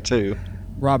somewhere in there too.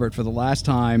 Robert, for the last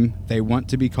time, they want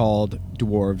to be called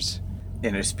dwarves.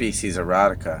 Interspecies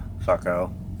erotica.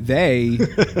 Fucko. They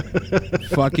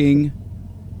fucking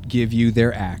give you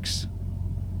their axe.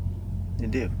 They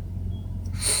do.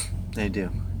 They do.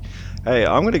 Hey,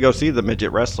 I'm gonna go see the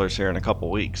midget wrestlers here in a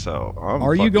couple weeks, so I'm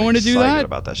Are you fucking going to do excited that?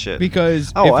 about that shit.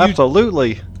 Because Oh, if you,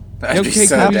 absolutely. I'd be okay,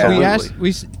 so Cody, down. we asked,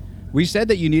 we said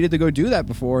that you needed to go do that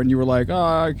before, and you were like, "Oh,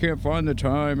 I can't find the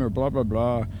time," or blah blah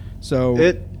blah. So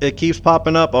It keeps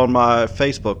popping up on my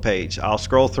Facebook page. I'll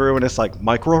scroll through and it's like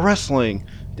micro wrestling,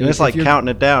 Dude, and it's if like you're- counting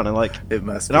it down, and like, It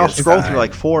must and be I'll a scroll sign. through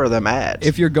like 4 of them ads.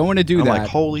 if you're going to do I'm that, like,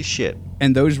 holy shit.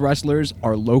 and those wrestlers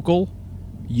are local,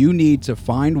 you need to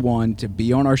find one to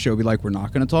be on our show. Be like, we're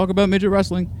not going to talk about midget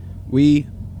wrestling. We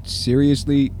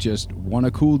seriously just want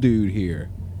a cool dude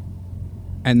here.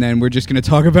 And then we're just going to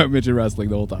talk about midget wrestling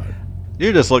the whole time.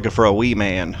 You're just looking for a wee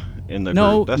man in the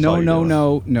No, group. That's no, all you're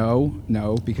no, doing.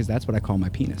 no, because that's what I call my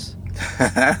penis.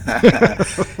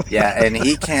 Yeah, and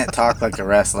he can't talk like a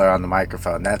wrestler on the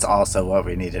microphone. That's also what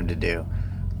we need him to do.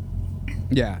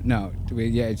 Yeah, no,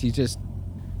 he just.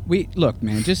 We look,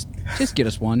 man. Just get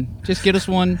us one. Just get us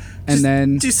one, and Just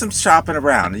then do some shopping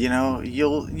around. You know,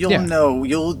 you'll Yeah. know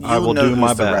you'll I will know do my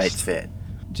who's the best. right fit.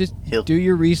 just He'll- do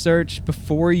your research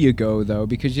before you go, though,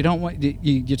 because you don't want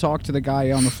you talk to the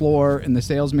guy on the floor, and the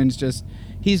salesman's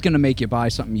he's gonna make you buy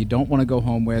something you don't want to go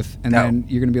home with, and No. then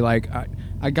you're gonna be like,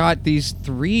 I got these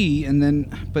 3, and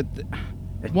then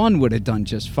one would have done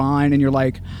just fine, and you're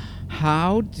like,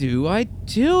 how do I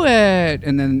do it?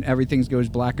 And then everything goes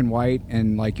black and white,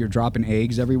 and like you're dropping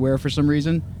eggs everywhere for some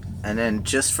reason. And then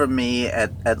just for me,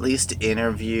 at least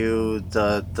interview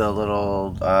the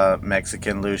little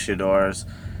Mexican luchadors.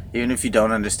 Even if you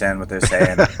don't understand what they're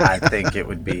saying, I think it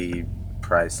would be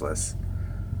priceless.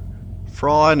 For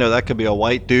all I know, that could be a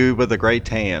white dude with a gray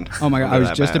tan. Oh my god, under I was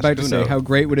that just mask. about to Who say, knows? how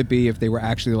great would it be if they were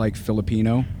actually like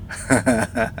Filipino?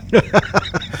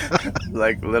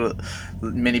 Like little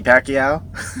mini Pacquiao.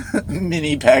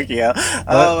 Mini Pacquiao.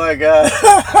 Oh my god.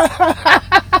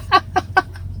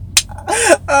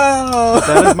 Oh,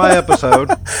 That is my episode.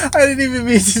 I didn't even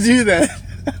mean to do that.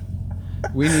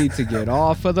 We need to get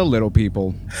off of the little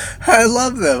people. I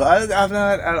love them. I'm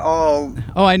not at all.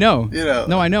 Oh, I know. You know.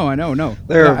 No, I know. No.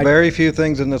 There No, are very few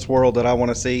things in this world that I want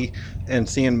to see, and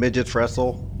seeing midgets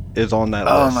wrestle is on that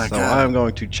Oh list. my so God. I'm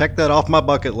going to check that off my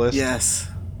bucket list. Yes.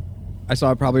 I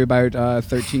saw it probably about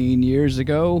 13 years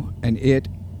ago, and it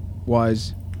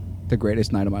was the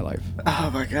greatest night of my life. Oh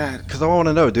my god. Because I want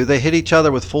to know, do they hit each other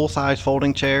with full-size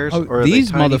folding chairs? Oh, or are these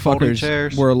they tiny folding motherfuckers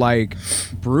chairs? were like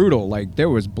brutal. Like there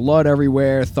was blood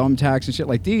everywhere, thumbtacks and shit.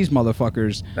 Like these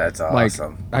motherfuckers. That's Like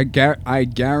awesome. I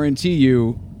guarantee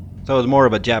you. So it was more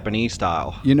of a Japanese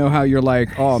style. You know how you're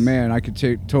like, oh man, I could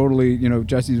take totally. You know,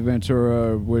 Jesse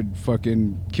Ventura would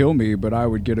fucking kill me, but I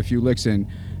would get a few licks in.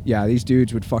 Yeah, these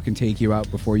dudes would fucking take you out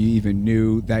before you even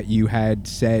knew that you had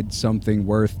said something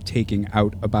worth taking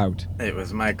out about. It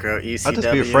was micro ECW. I'd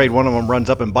just be afraid one of them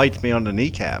runs up and bites me on the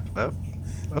kneecap.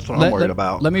 That's what I'm worried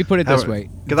about. Let me put it this way.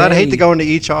 Because I'd hate to They- go into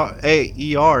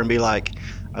ER and be like,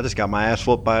 I just got my ass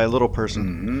whooped by a little person.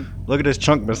 Mm-hmm. Look at this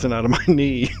chunk missing out of my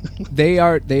knee. They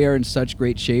are in such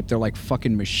great shape. They're like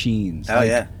fucking machines. Oh Like-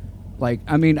 yeah. Like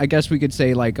I mean, I guess we could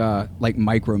say like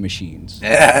micro machines.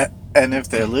 Yeah. And if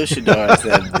they're luchadors,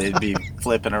 then they'd be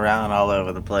flipping around all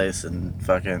over the place and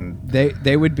fucking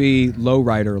They would be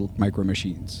lowrider micro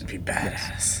machines. be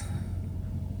badass.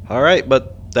 All right,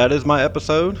 but that is my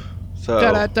episode. So,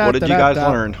 what did you guys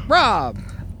learn? Rob.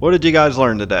 What did you guys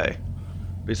learn today?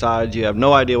 Besides, you have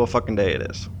no idea what fucking day it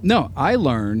is. No, I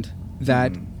learned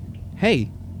that hey,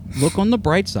 look on the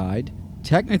bright side.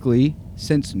 Technically,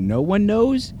 since no one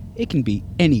knows, it can be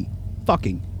any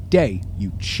fucking day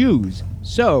you choose.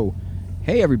 So,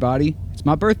 hey everybody, it's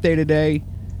my birthday today.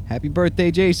 Happy birthday,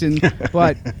 Jason.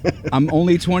 But I'm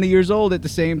only 20 years old at the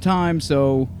same time,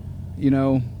 so, you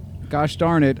know, gosh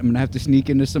darn it, I'm going to have to sneak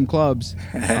into some clubs.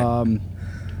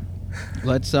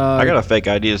 Let's I got a fake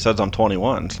ID that says I'm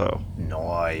 21, so.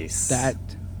 Nice.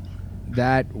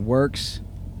 that works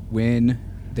when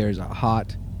there's a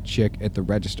hot chick at the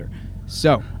register.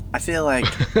 So, I feel like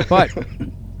but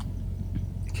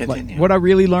continue. what I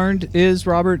really learned is,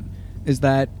 Robert, is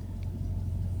that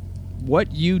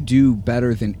what you do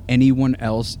better than anyone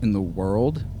else in the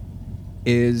world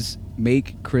is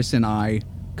make Chris and I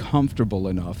comfortable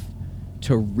enough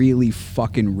to really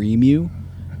fucking ream you,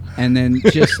 and then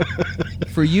just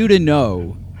for you to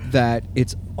know that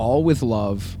it's all with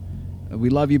love. We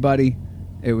love you, buddy.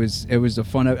 It was a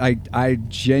fun. I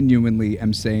genuinely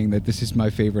am saying that this is my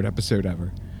favorite episode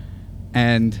ever,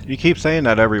 and You keep saying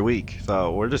that every week,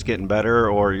 so we're just getting better,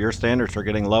 or your standards are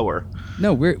getting lower.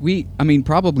 no, I mean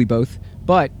probably both,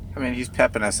 but I mean, he's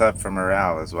pepping us up for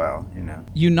morale as well, you know.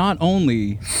 you not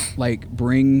only like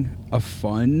bring a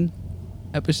fun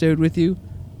episode with you,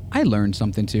 I learned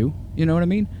something too. You know what I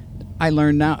mean? I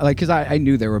learned now, like, because I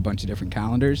knew there were a bunch of different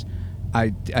calendars. I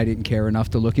didn't care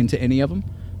enough to look into any of them,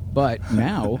 but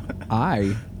now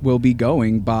I will be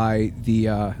going by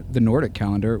the Nordic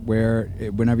calendar, where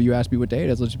whenever you ask me what day it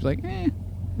is, I'll just be like,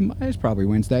 it's probably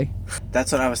Wednesday.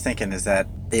 That's what I was thinking, is that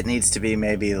it needs to be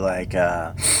maybe like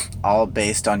all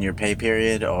based on your pay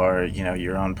period, or, you know,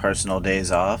 your own personal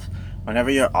days off. Whenever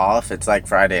you're off, it's like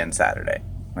Friday and Saturday.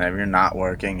 Whenever you're not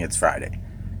working, it's Friday.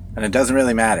 And it doesn't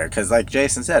really matter, because like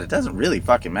Jason said, it doesn't really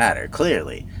fucking matter,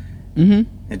 clearly.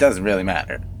 Mm-hmm. It doesn't really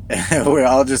matter. We're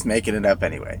all just making it up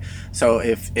anyway. So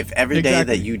if every day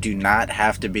Exactly. that you do not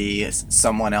have to be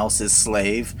someone else's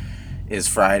slave is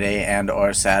Friday and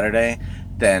or Saturday,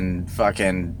 then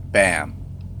fucking bam.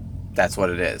 That's what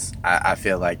it is. I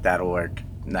feel like that'll work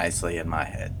nicely in my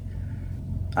head.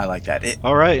 I like that.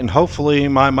 All right, and hopefully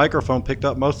my microphone picked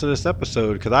up most of this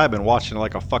episode because I've been watching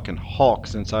like a fucking hawk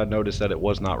since I noticed that it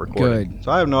was not recording. Good.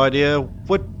 So I have no idea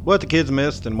what the kids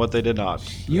missed and what they did not.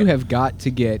 You have got to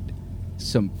get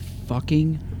some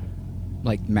fucking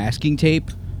like masking tape,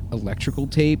 electrical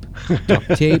tape, duct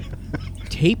tape.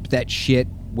 Tape that shit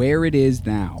where it is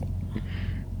now.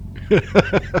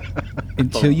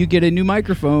 Until you get a new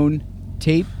microphone,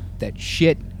 tape that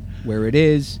shit where it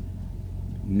is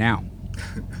now.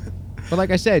 But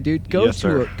like I said, dude, go Yes,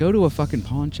 sir. go to a fucking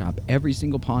pawn shop. Every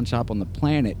single pawn shop on the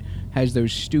planet has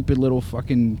those stupid little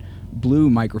fucking blue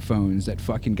microphones that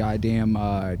fucking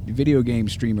goddamn video game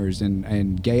streamers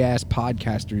and gay ass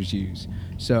podcasters use.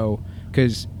 So,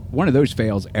 because one of those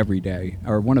fails every day,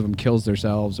 or one of them kills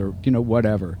themselves, or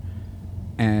whatever,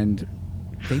 and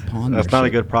they pawn. That's their not a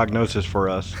shit. good prognosis for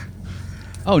us.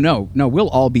 Oh no, we'll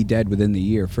all be dead within the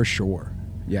year for sure.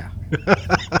 Yeah.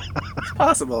 It's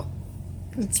possible.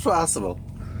 It's possible.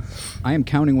 I am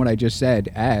counting what I just said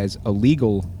as a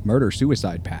legal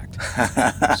murder-suicide pact.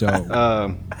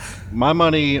 So, My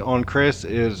money on Chris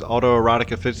is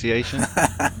autoerotic asphyxiation.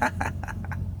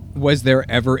 was there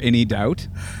ever any doubt?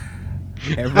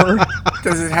 Ever?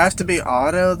 Does it have to be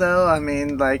auto though? I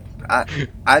mean, like, I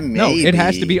maybe. No, it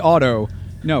has to be auto.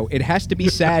 No, it has to be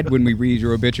sad when we read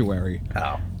your obituary.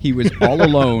 Oh. He was all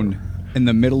alone in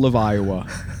the middle of Iowa,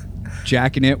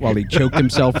 jacking it while he choked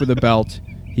himself with a belt.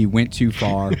 He went too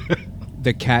far.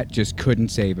 The cat just couldn't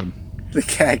save him. The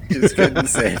cat just couldn't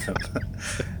save him.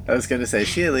 I was gonna say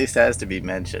she at least has to be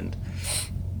mentioned.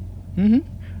 I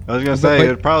was gonna say but-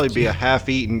 it'd probably be a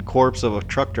half-eaten corpse of a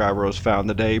truck driver was found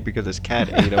today because his cat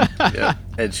ate him. Yeah,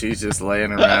 and she's just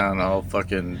laying around all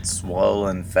fucking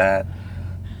swollen, fat.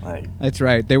 Like, That's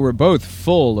right. They were both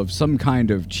full of some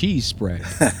kind of cheese spread.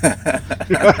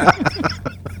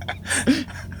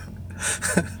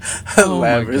 Oh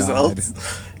my lab God. results.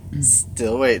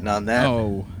 Still waiting on that.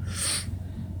 Oh.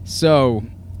 So,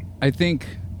 I think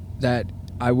that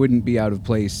I wouldn't be out of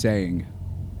place saying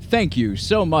thank you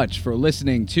so much for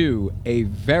listening to a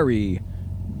very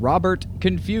Robert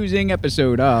confusing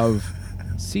episode of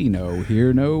See No,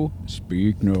 Hear No,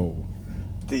 Speak No.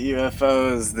 The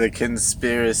UFOs, the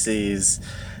conspiracies,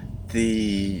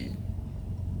 the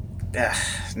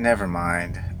never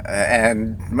mind,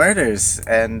 and murders,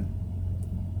 and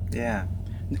yeah,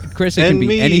 Chris, it can And be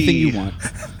me. anything you want.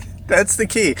 that's the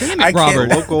key. Damn it, I Robert.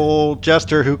 can't. Local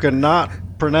jester who cannot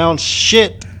pronounce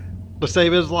shit to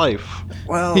save his life.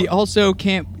 Well, He also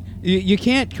can't. You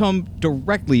can't come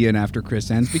directly in after Chris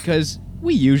ends because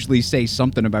we usually say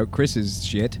something about Chris's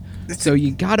shit. So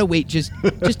you gotta wait just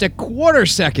a quarter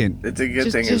second. it's a good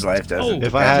Just- thing his just- life doesn't.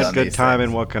 If I depend had on good these timing,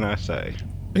 things. what can I say?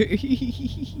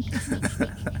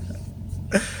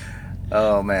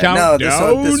 Oh man, Countdown.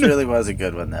 no, this really was a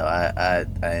good one though. I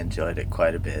enjoyed it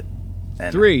quite a bit.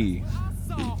 And 3,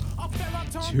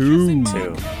 2,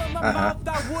 2.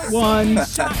 1.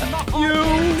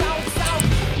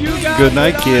 You got Good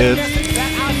night, kids.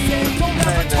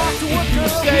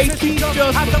 Say he's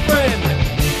just a friend.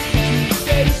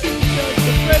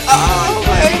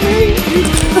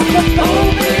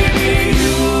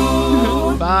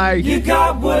 Bye. You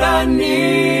got what I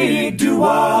need,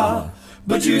 do-I?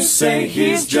 But you say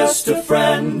he's just a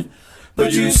friend.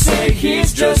 But you say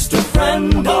he's just a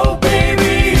friend. Oh,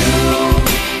 baby,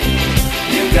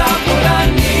 you got what I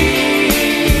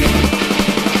need.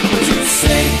 But you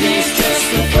say he's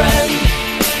just a friend.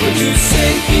 But you say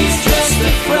he's just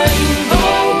a friend.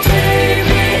 Oh,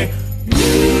 baby,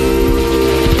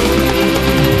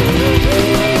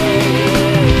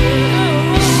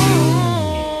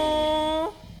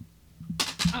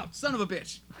 Oh, son of a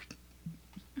bitch.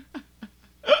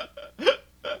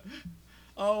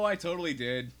 Oh, I totally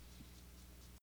did.